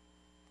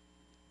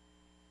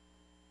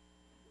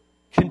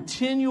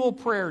 Continual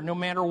prayer, no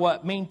matter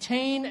what.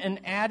 Maintain an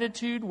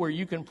attitude where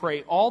you can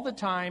pray all the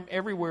time,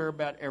 everywhere,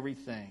 about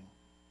everything.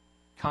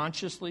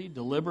 Consciously,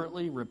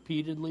 deliberately,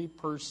 repeatedly,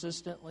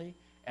 persistently,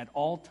 at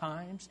all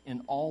times,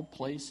 in all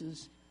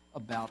places,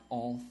 about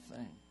all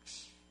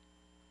things.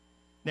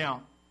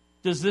 Now,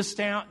 does this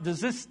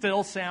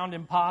still sound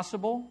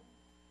impossible?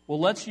 Well,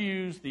 let's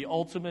use the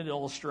ultimate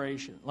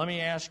illustration. Let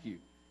me ask you,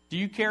 do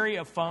you carry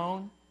a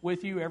phone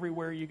with you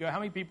everywhere you go? How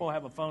many people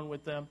have a phone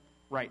with them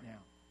right now?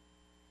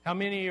 How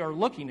many are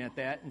looking at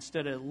that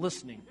instead of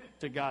listening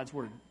to God's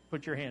Word?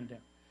 Put your hand down.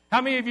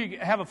 How many of you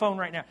have a phone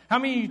right now? How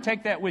many of you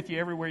take that with you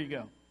everywhere you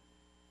go?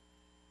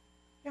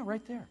 Yeah,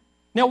 right there.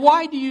 Now,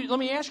 let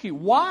me ask you,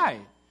 why?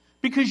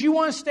 Because you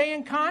want to stay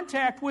in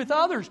contact with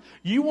others.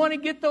 You want to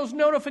get those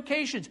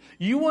notifications.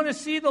 You want to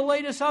see the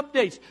latest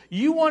updates.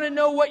 You want to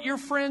know what your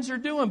friends are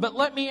doing. But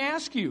let me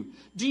ask you,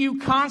 do you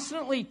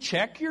constantly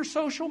check your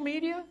social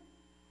media?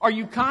 Are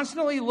you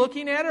constantly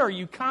looking at it? Are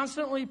you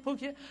constantly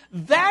looking at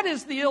it? That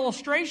is the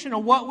illustration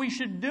of what we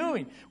should be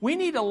doing. We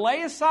need to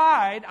lay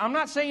aside. I'm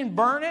not saying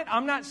burn it.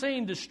 I'm not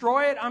saying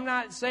destroy it. I'm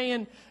not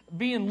saying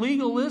being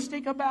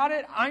legalistic about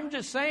it. I'm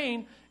just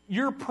saying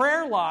your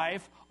prayer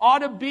life ought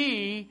to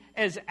be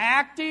as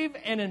active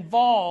and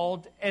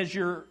involved as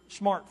your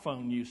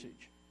smartphone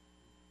usage.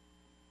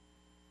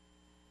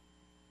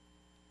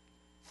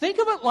 Think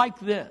of it like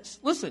this.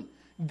 Listen,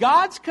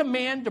 God's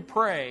command to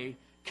pray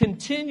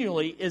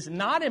continually is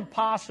not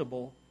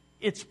impossible,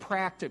 it's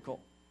practical.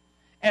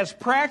 As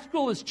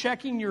practical as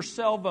checking your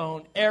cell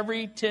phone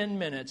every 10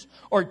 minutes,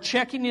 or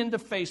checking into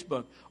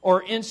Facebook,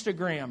 or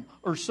Instagram,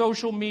 or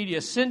social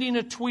media, sending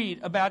a tweet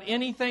about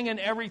anything and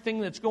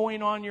everything that's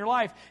going on in your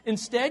life.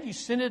 Instead, you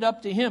send it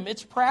up to Him.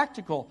 It's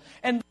practical.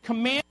 And the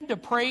command to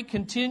pray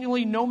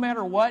continually, no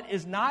matter what,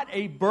 is not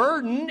a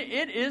burden,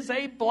 it is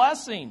a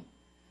blessing.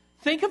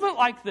 Think of it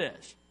like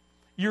this.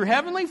 Your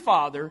Heavenly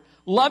Father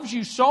loves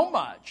you so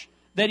much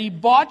that He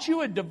bought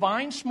you a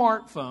divine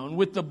smartphone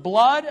with the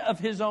blood of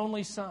His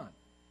only Son.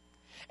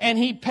 And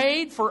He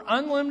paid for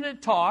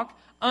unlimited talk,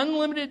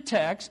 unlimited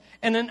text,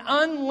 and an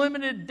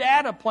unlimited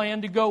data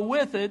plan to go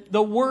with it,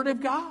 the Word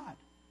of God.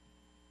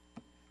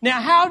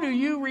 Now, how do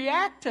you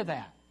react to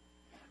that?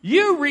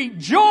 You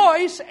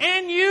rejoice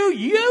and you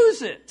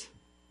use it.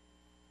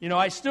 You know,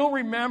 I still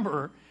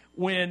remember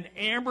when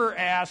Amber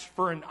asked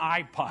for an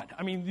iPod.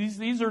 I mean,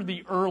 these are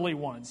the early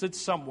ones. It's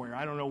somewhere.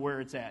 I don't know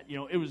where it's at. You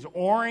know, it was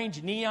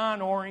orange,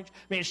 neon orange.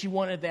 Man, she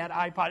wanted that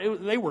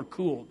iPod. They were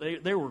cool.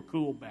 They were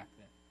cool back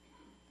then.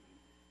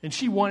 And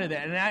she wanted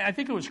that. And I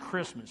think it was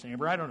Christmas,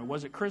 Amber. I don't know.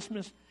 Was it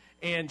Christmas?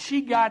 And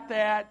she got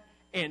that,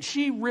 and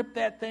she ripped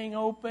that thing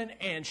open,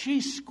 and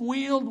she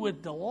squealed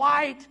with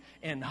delight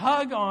and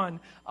hugged on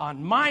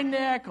my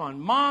neck,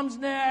 on Mom's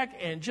neck,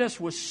 and just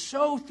was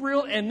so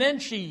thrilled. And then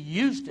she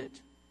used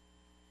it.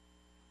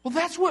 Well,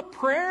 that's what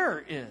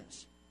prayer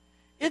is.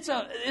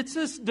 It's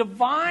this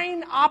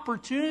divine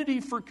opportunity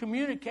for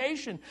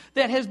communication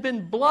that has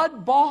been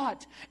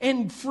blood-bought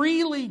and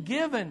freely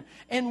given.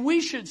 And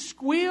we should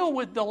squeal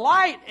with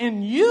delight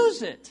and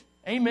use it.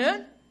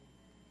 Amen?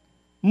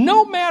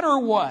 No matter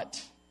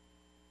what.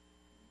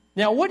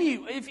 Now, what do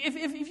you, if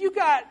you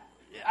got,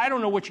 I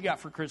don't know what you got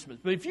for Christmas,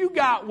 but if you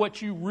got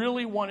what you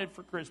really wanted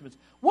for Christmas,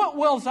 what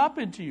wells up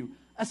into you?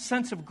 A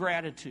sense of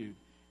gratitude.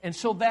 And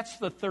so that's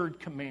the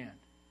third command.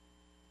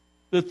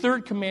 The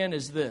third command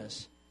is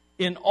this: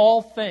 in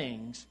all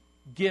things,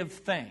 give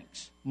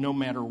thanks, no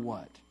matter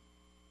what.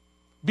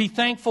 Be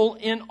thankful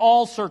in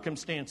all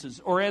circumstances,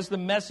 or as the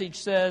Message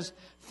says,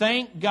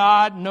 thank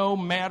God no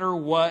matter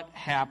what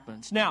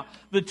happens. Now,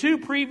 the two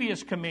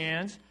previous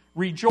commands,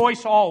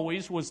 rejoice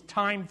always, was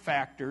time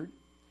factored.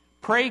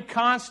 Pray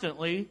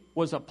constantly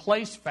was a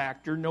place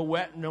factor,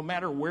 no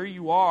matter where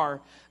you are.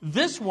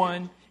 This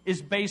one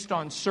is based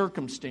on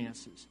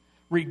circumstances.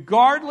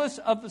 Regardless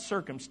of the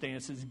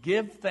circumstances,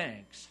 give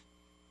thanks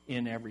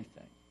in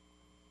everything.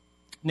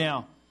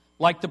 Now,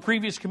 like the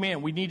previous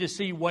command, we need to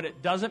see what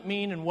it doesn't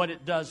mean and what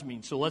it does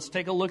mean. So let's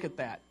take a look at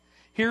that.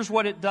 Here's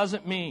what it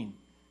doesn't mean.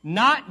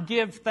 Not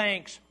give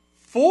thanks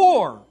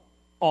for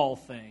all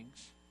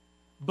things,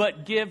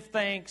 but give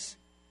thanks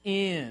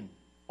in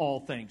all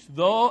things.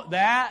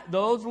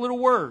 Those little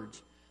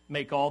words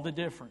make all the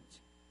difference.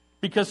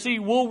 Because, see,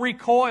 we'll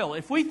recoil.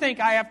 If we think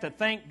I have to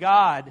thank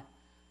God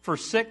for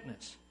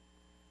sickness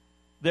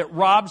that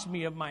robs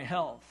me of my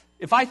health,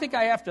 if I think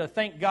I have to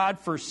thank God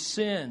for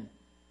sin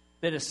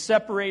that has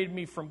separated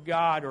me from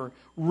God or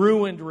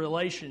ruined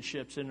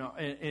relationships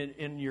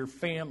in your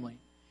family,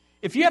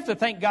 if you have to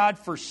thank God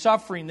for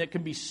suffering that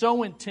can be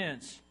so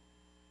intense,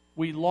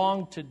 we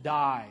long to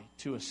die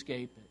to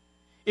escape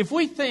it. If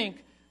we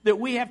think that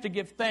we have to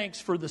give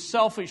thanks for the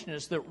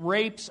selfishness that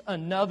rapes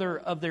another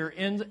of their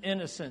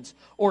innocence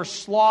or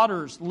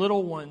slaughters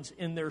little ones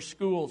in their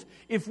schools,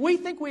 if we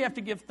think we have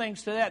to give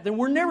thanks to that, then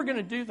we're never going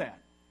to do that.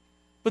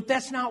 But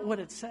that's not what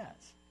it says.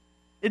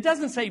 It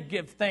doesn't say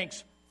give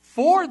thanks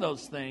for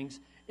those things.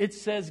 It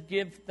says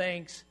give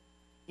thanks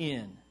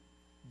in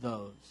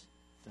those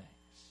things.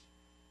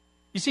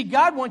 You see,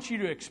 God wants you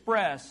to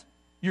express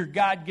your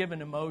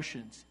God-given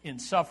emotions in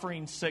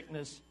suffering,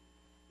 sickness,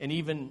 and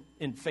even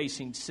in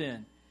facing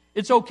sin.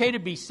 It's okay to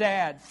be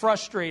sad,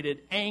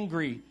 frustrated,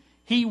 angry.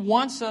 He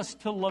wants us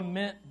to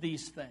lament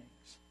these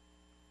things,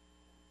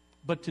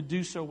 but to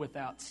do so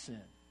without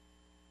sin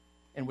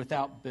and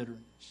without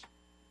bitterness.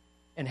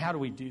 And how do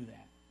we do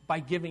that? By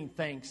giving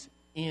thanks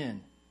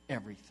in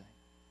everything.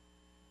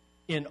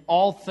 In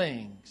all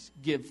things,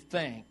 give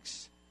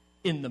thanks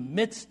in the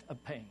midst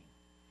of pain,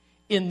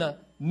 in the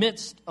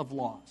midst of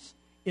loss,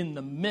 in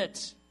the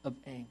midst of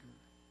anger.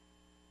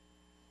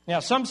 Now,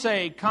 some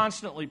say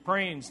constantly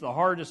praying is the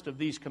hardest of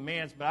these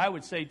commands, but I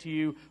would say to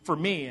you, for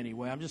me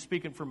anyway, I'm just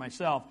speaking for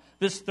myself,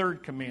 this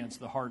third command is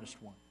the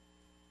hardest one.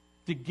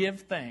 To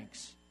give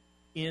thanks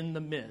in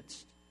the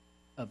midst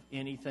of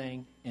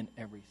anything and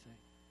everything.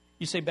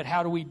 You say, but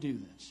how do we do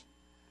this?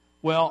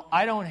 Well,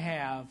 I don't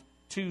have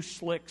 2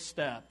 slick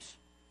steps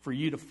for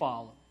you to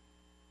follow.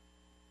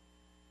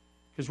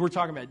 Because we're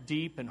talking about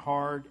deep and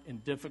hard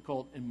and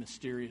difficult and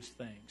mysterious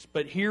things.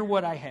 But here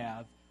what I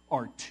have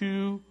are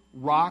 2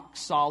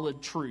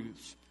 rock-solid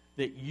truths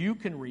that you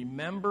can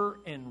remember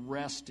and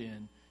rest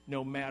in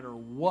no matter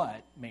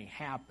what may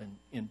happen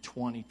in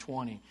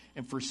 2020.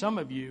 And for some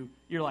of you,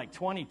 you're like,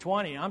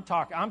 2020,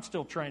 I'm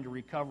still trying to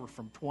recover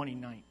from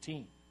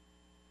 2019.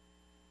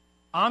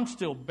 I'm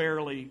still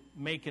barely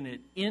making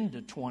it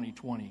into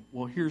 2020.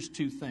 Well, here's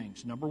 2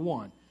 things. Number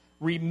 1,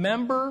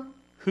 remember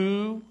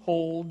who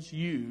holds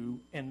you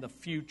and the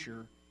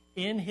future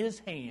in His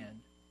hand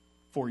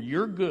for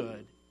your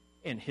good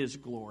and His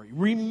glory.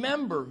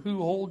 Remember who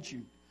holds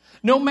you.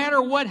 No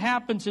matter what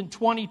happens in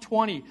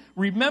 2020,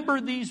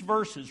 remember these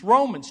verses,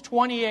 Romans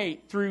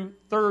 28 through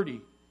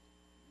 30.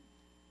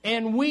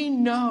 And we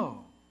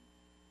know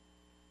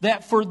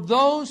that for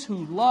those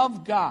who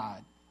love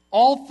God,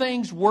 all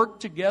things work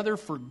together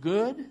for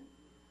good,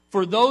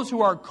 for those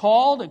who are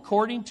called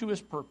according to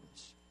His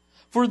purpose.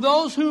 For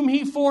those whom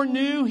He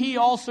foreknew, He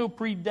also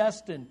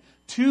predestined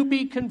to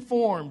be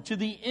conformed to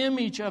the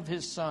image of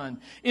His Son,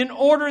 in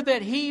order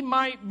that He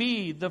might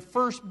be the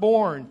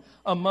firstborn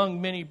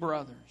among many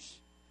brothers.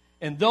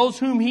 And those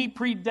whom He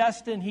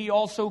predestined, He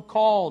also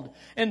called.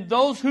 And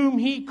those whom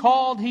He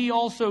called, He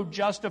also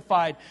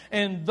justified.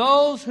 And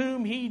those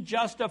whom He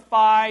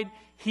justified,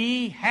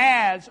 He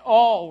has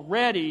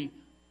already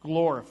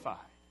glorified.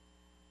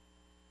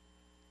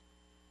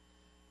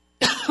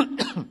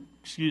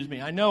 Excuse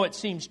me. I know it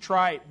seems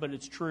trite, but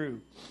it's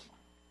true.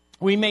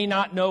 We may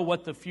not know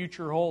what the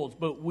future holds,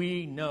 but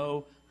we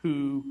know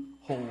who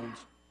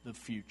holds the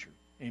future.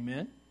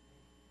 Amen?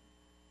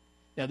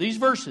 Now, these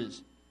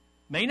verses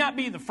may not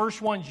be the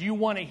first ones you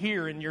want to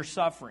hear in your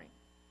suffering.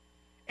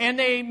 And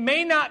they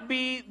may not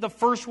be the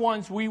first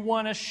ones we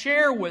want to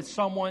share with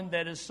someone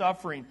that is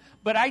suffering.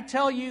 But I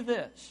tell you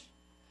this,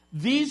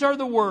 these are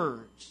the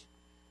words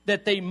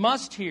that they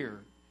must hear,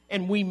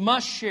 and we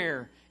must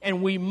share,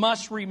 and we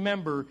must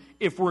remember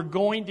if we're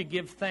going to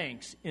give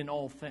thanks in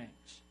all things.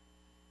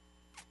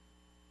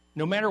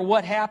 No matter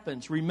what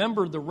happens,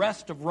 remember the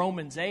rest of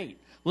Romans 8.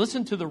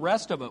 Listen to the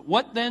rest of it.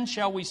 What then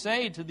shall we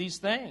say to these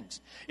things?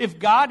 If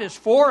God is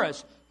for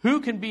us,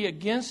 who can be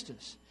against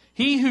us?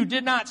 He who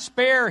did not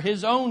spare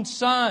His own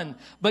Son,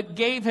 but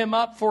gave Him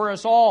up for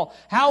us all,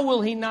 how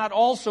will He not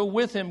also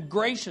with Him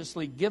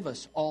graciously give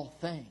us all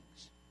things?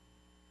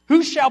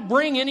 Who shall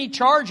bring any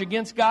charge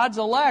against God's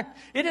elect?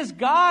 It is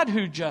God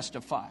who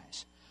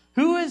justifies.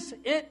 Who is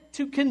it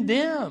to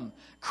condemn?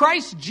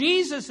 Christ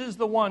Jesus is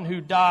the one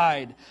who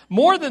died.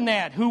 More than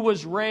that, who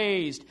was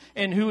raised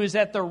and who is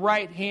at the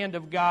right hand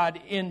of God,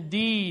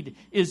 indeed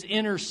is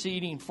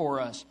interceding for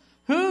us.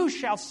 Who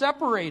shall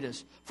separate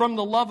us from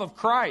the love of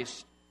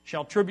Christ?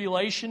 Shall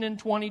tribulation in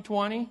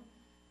 2020,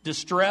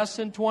 distress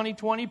in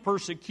 2020,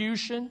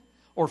 persecution,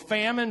 or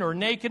famine, or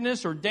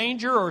nakedness, or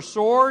danger, or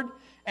sword?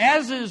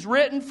 As is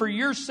written, for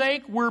your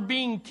sake we're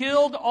being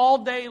killed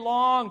all day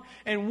long,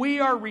 and we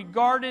are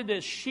regarded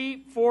as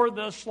sheep for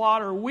the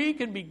slaughter. We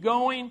can be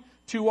going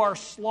to our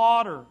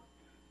slaughter.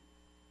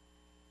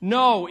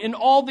 No, in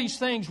all these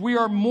things we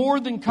are more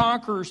than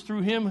conquerors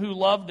through Him who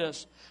loved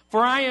us.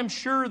 For I am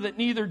sure that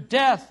neither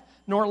death,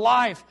 nor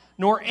life,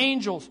 nor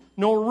angels,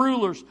 nor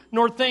rulers,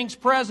 nor things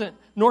present,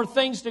 nor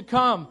things to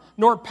come,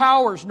 nor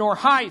powers, nor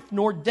height,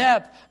 nor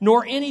depth,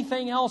 nor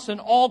anything else in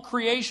all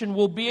creation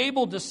will be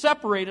able to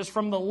separate us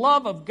from the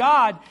love of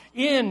God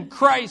in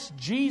Christ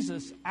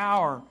Jesus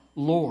our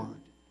Lord.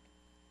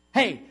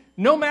 Hey,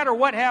 no matter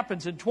what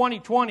happens in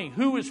 2020,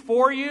 who is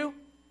for you?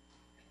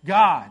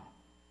 God.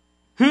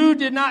 Who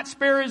did not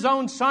spare His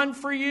own Son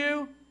for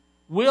you?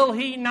 Will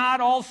He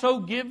not also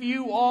give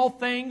you all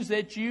things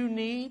that you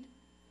need?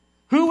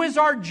 Who is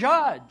our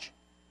judge?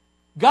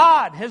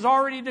 God has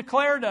already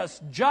declared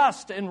us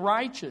just and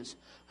righteous.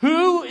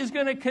 Who is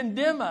going to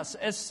condemn us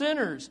as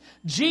sinners?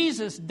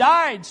 Jesus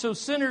died so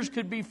sinners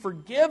could be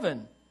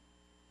forgiven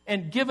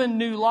and given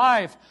new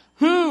life.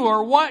 Who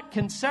or what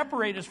can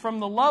separate us from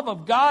the love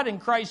of God in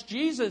Christ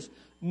Jesus?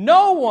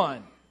 No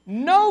one,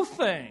 no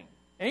thing.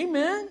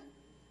 Amen?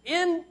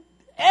 In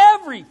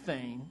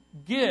everything,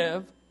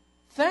 give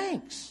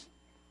thanks.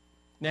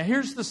 Now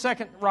here's the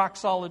second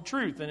rock-solid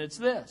truth, and it's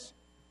this.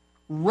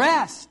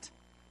 Rest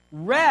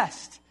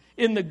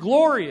in the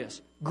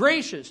glorious,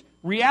 gracious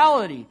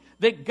reality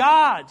that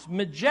God's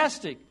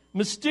majestic,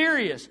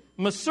 mysterious,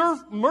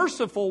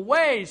 merciful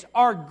ways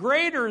are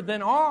greater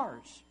than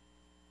ours.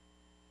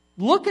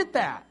 Look at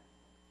that.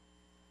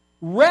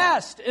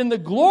 Rest in the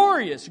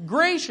glorious,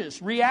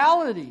 gracious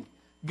reality,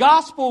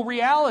 gospel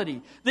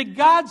reality, that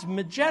God's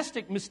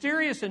majestic,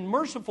 mysterious, and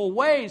merciful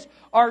ways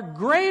are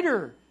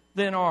greater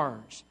than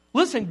ours.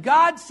 Listen,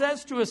 God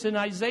says to us in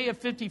Isaiah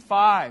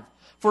 55,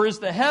 "For as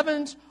the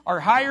heavens are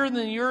higher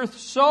than the earth,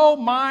 so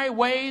my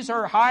ways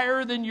are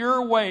higher than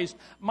your ways.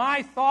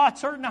 My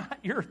thoughts are not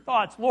your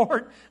thoughts."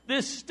 Lord,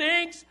 this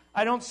stinks.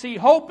 I don't see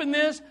hope in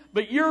this,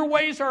 but your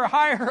ways are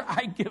higher.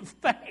 I give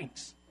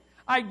thanks.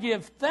 I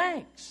give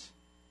thanks.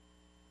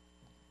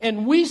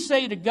 And we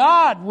say to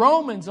God,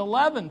 Romans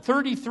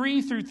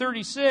 11:33 through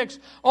 36,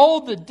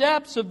 "Oh, the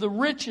depths of the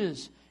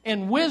riches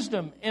and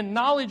wisdom and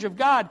knowledge of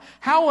God.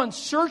 How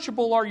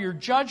unsearchable are your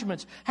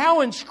judgments.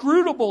 How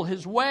inscrutable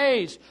his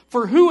ways.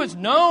 For who has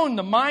known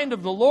the mind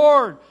of the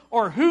Lord?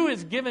 Or who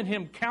has given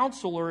him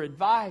counsel or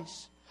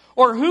advice?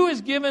 Or who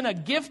has given a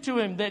gift to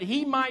him that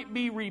he might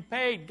be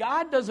repaid?"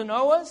 God doesn't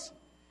owe us,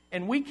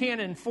 and we can't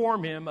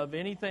inform him of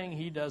anything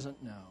he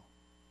doesn't know.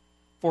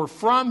 "For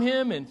from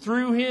him and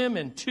through him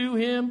and to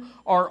him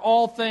are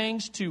all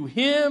things. To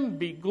him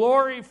be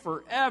glory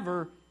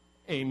forever.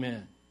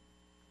 Amen."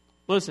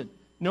 Listen,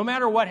 no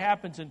matter what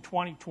happens in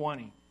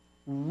 2020,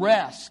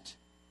 rest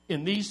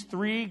in these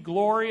three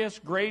glorious,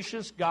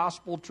 gracious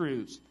gospel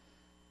truths.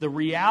 The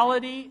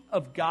reality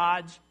of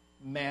God's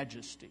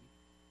majesty.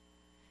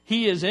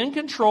 He is in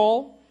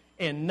control,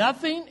 and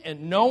nothing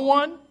and no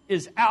one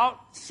is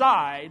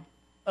outside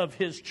of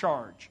his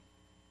charge.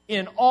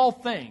 In all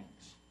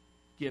things,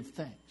 give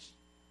thanks.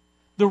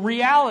 The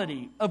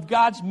reality of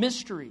God's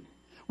mystery.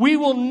 We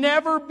will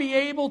never be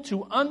able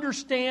to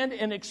understand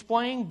and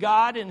explain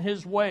God and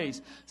his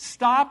ways.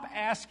 Stop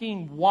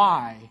asking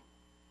why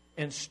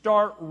and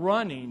start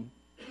running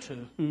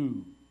to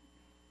who.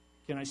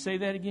 Can I say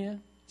that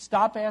again?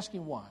 Stop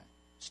asking why.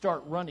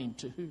 Start running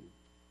to who.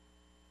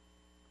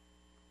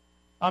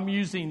 I'm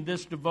using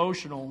this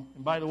devotional,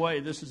 and by the way,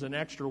 this is an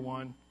extra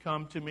one.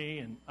 Come to me,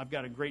 and I've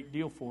got a great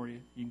deal for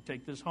you. You can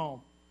take this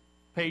home.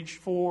 Page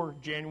 4,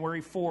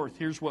 January 4th.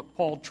 Here's what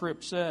Paul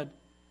Tripp said.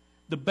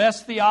 "The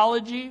best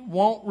theology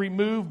won't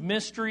remove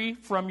mystery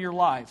from your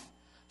life.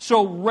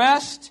 So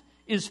rest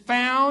is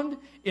found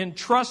in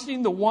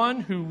trusting the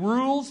one who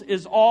rules,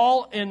 is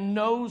all, and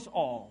knows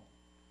all."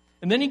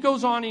 And then he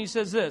goes on and he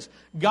says this.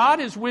 "God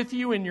is with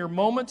you in your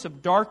moments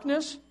of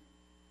darkness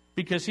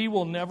because he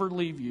will never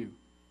leave you.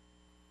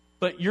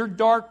 But your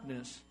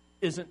darkness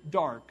isn't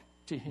dark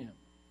to him.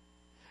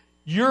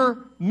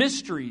 Your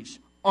mysteries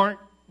aren't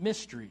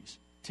mysteries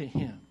to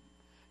him.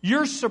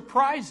 Your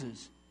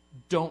surprises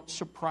don't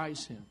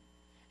surprise him.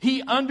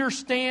 He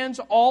understands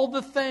all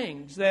the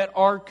things that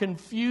are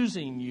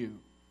confusing you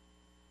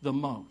the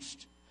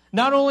most.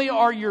 Not only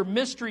are your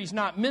mysteries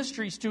not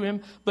mysteries to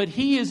him, but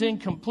he is in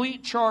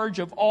complete charge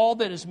of all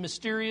that is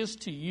mysterious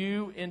to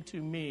you and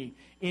to me.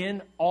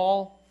 In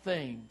all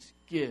things,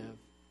 give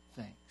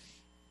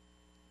thanks."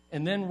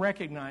 And then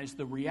recognize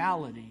the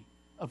reality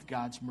of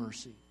God's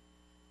mercy.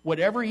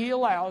 Whatever he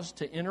allows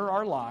to enter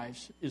our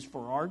lives is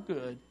for our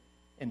good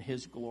and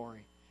his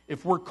glory.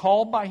 If we're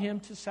called by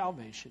him to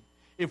salvation,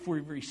 if we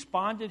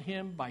responded to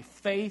him by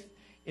faith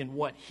in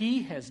what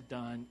he has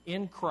done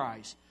in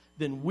Christ,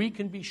 then we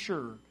can be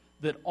sure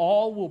that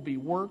all will be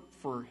worked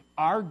for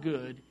our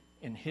good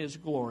and his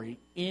glory.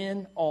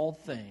 In all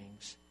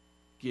things,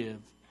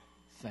 give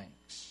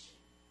thanks.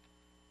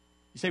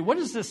 You say, what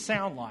does this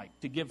sound like,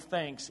 to give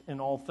thanks in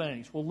all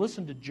things? Well,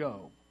 listen to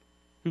Job,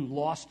 who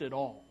lost it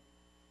all.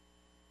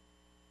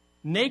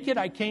 "Naked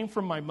I came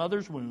from my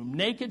mother's womb,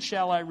 naked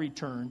shall I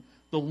return.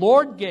 The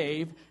Lord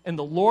gave, and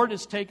the Lord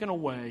has taken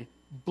away.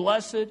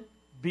 Blessed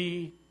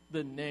be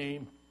the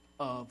name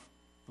of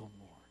the Lord."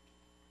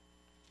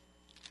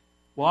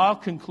 Well, I'll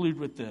conclude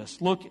with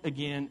this. Look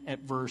again at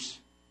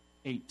verse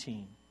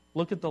 18.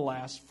 Look at the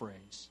last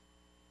phrase.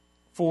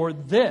 "For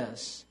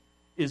this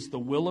is the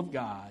will of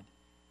God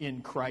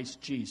in Christ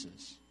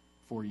Jesus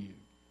for you."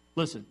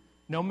 Listen,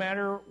 no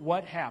matter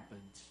what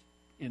happens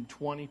in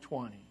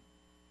 2020,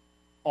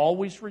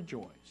 always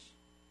rejoice,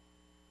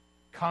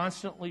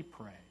 constantly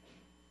pray,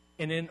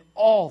 and in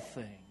all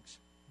things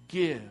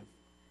give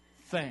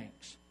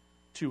thanks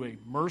to a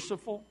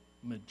merciful,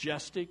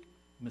 majestic,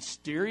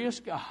 mysterious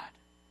God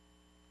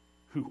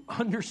who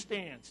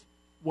understands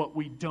what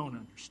we don't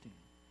understand,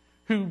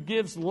 who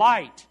gives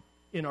light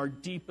in our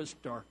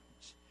deepest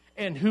darkness,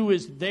 and who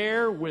is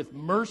there with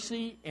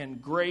mercy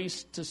and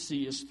grace to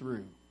see us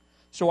through.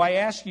 So I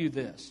ask you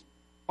this.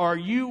 Are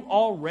you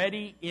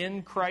already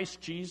in Christ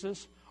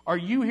Jesus? Are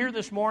you here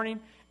this morning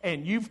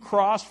and you've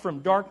crossed from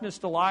darkness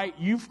to light?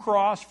 You've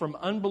crossed from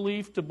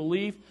unbelief to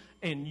belief,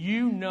 and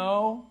you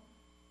know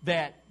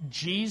that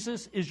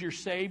Jesus is your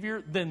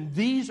Savior? Then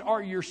these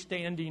are your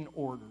standing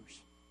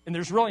orders. And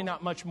there's really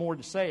not much more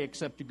to say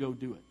except to go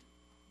do it.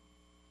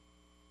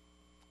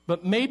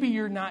 But maybe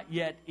you're not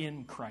yet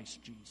in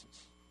Christ Jesus.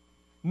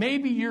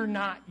 Maybe you're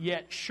not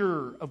yet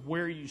sure of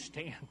where you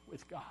stand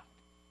with God.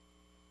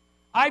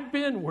 I've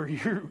been where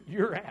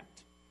you're at.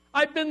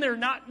 I've been there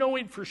not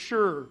knowing for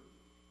sure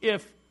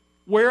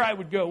where I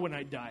would go when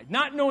I died.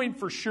 Not knowing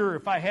for sure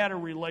if I had a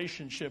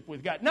relationship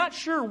with God. Not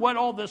sure what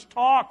all this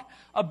talk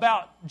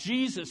about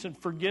Jesus and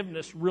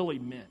forgiveness really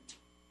meant.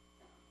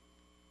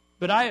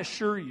 But I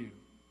assure you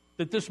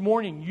that this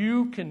morning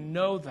you can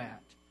know that.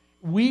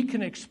 We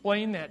can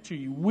explain that to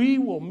you. We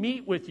will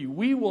meet with you.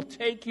 We will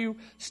take you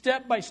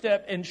step by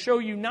step and show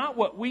you not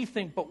what we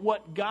think, but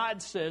what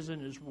God says in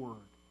His Word.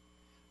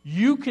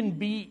 You can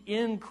be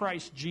in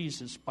Christ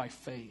Jesus by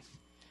faith.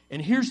 And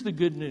here's the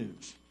good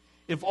news.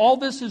 If all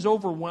this is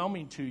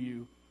overwhelming to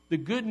you, the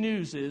good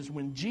news is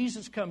when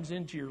Jesus comes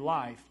into your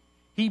life,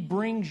 He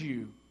brings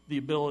you the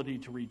ability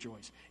to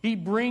rejoice. He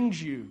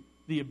brings you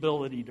the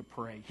ability to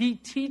pray. He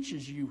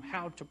teaches you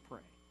how to pray.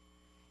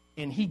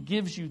 And He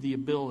gives you the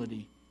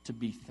ability to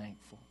be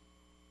thankful.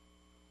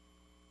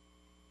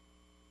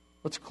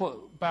 Let's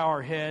bow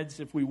our heads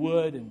if we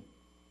would. And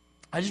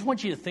I just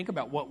want you to think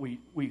about what we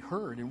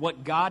heard and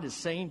what God is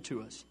saying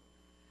to us.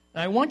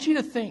 And I want you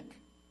to think,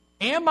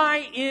 am I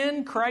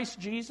in Christ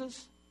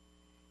Jesus?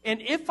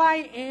 And if I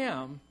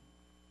am,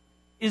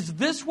 is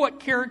this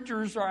what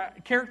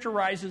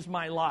characterizes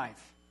my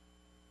life?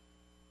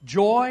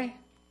 Joy,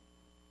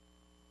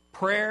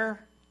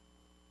 prayer,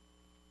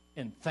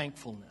 and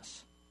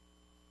thankfulness.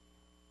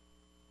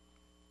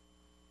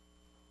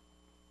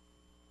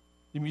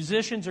 The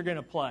musicians are going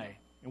to play,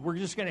 and we're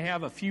just going to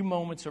have a few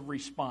moments of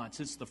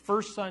response. It's the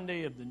first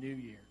Sunday of the new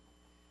year.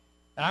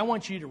 And I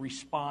want you to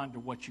respond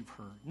to what you've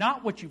heard.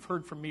 Not what you've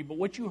heard from me, but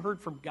what you heard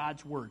from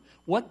God's Word.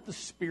 What the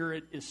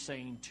Spirit is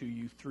saying to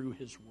you through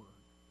His Word.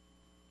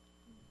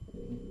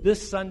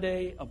 This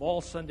Sunday, of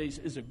all Sundays,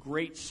 is a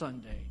great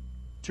Sunday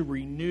to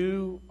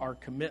renew our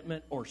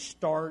commitment or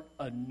start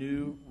a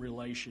new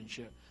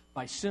relationship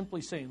by simply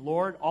saying,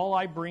 Lord, all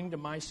I bring to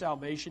my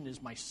salvation is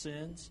my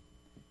sins,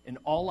 and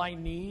all I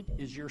need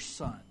is your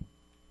Son.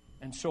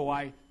 And so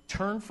I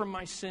turn from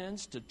my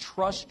sins to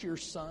trust your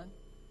Son,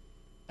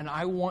 and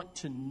I want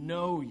to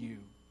know you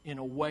in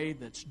a way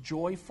that's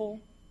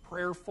joyful,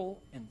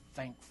 prayerful, and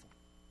thankful.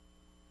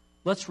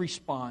 Let's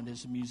respond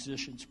as the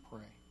musicians pray.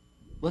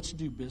 Let's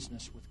do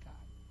business with God.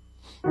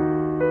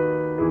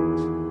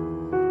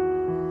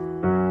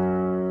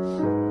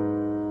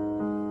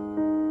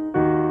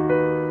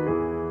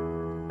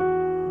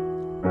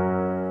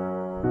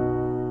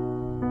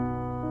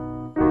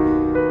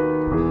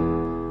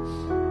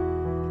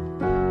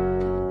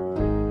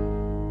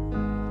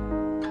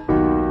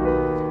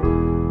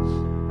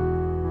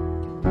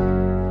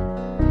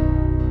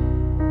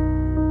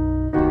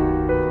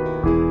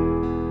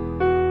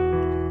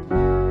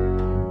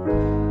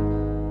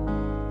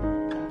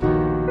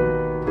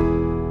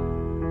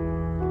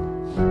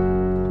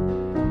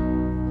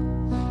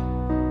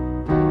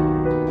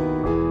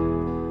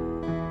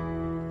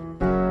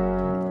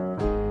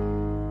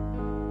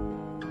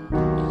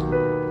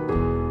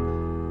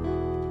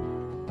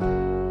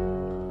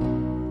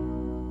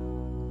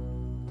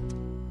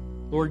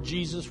 Lord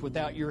Jesus,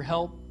 without your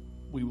help,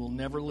 we will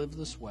never live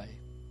this way.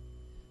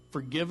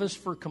 Forgive us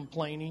for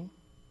complaining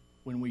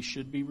when we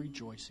should be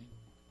rejoicing.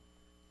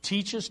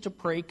 Teach us to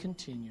pray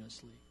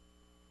continuously.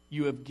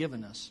 You have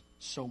given us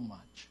so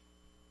much.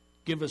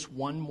 Give us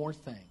one more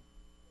thing,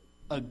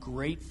 a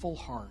grateful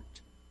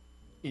heart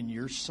in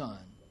your Son,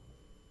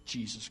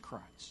 Jesus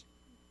Christ.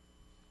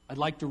 I'd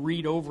like to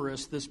read over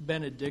us this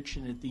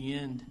benediction at the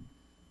end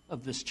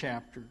of this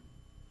chapter.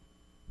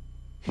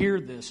 Hear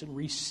this and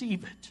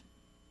receive it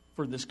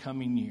for this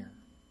coming year.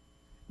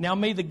 Now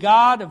may the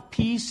God of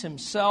peace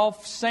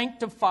Himself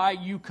sanctify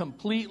you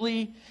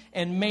completely,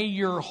 and may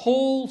your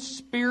whole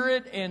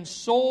spirit and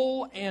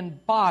soul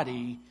and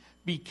body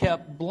be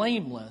kept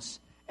blameless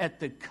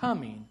at the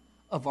coming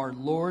of our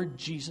Lord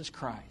Jesus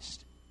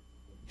Christ.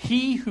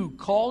 He who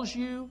calls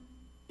you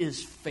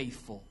is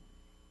faithful.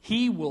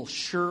 He will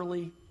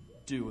surely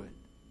do it.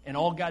 And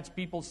all God's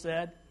people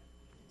said,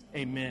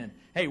 amen.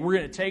 Hey, we're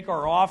going to take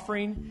our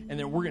offering, and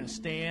then we're going to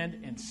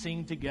stand and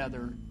sing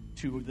together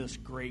to this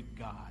great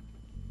God.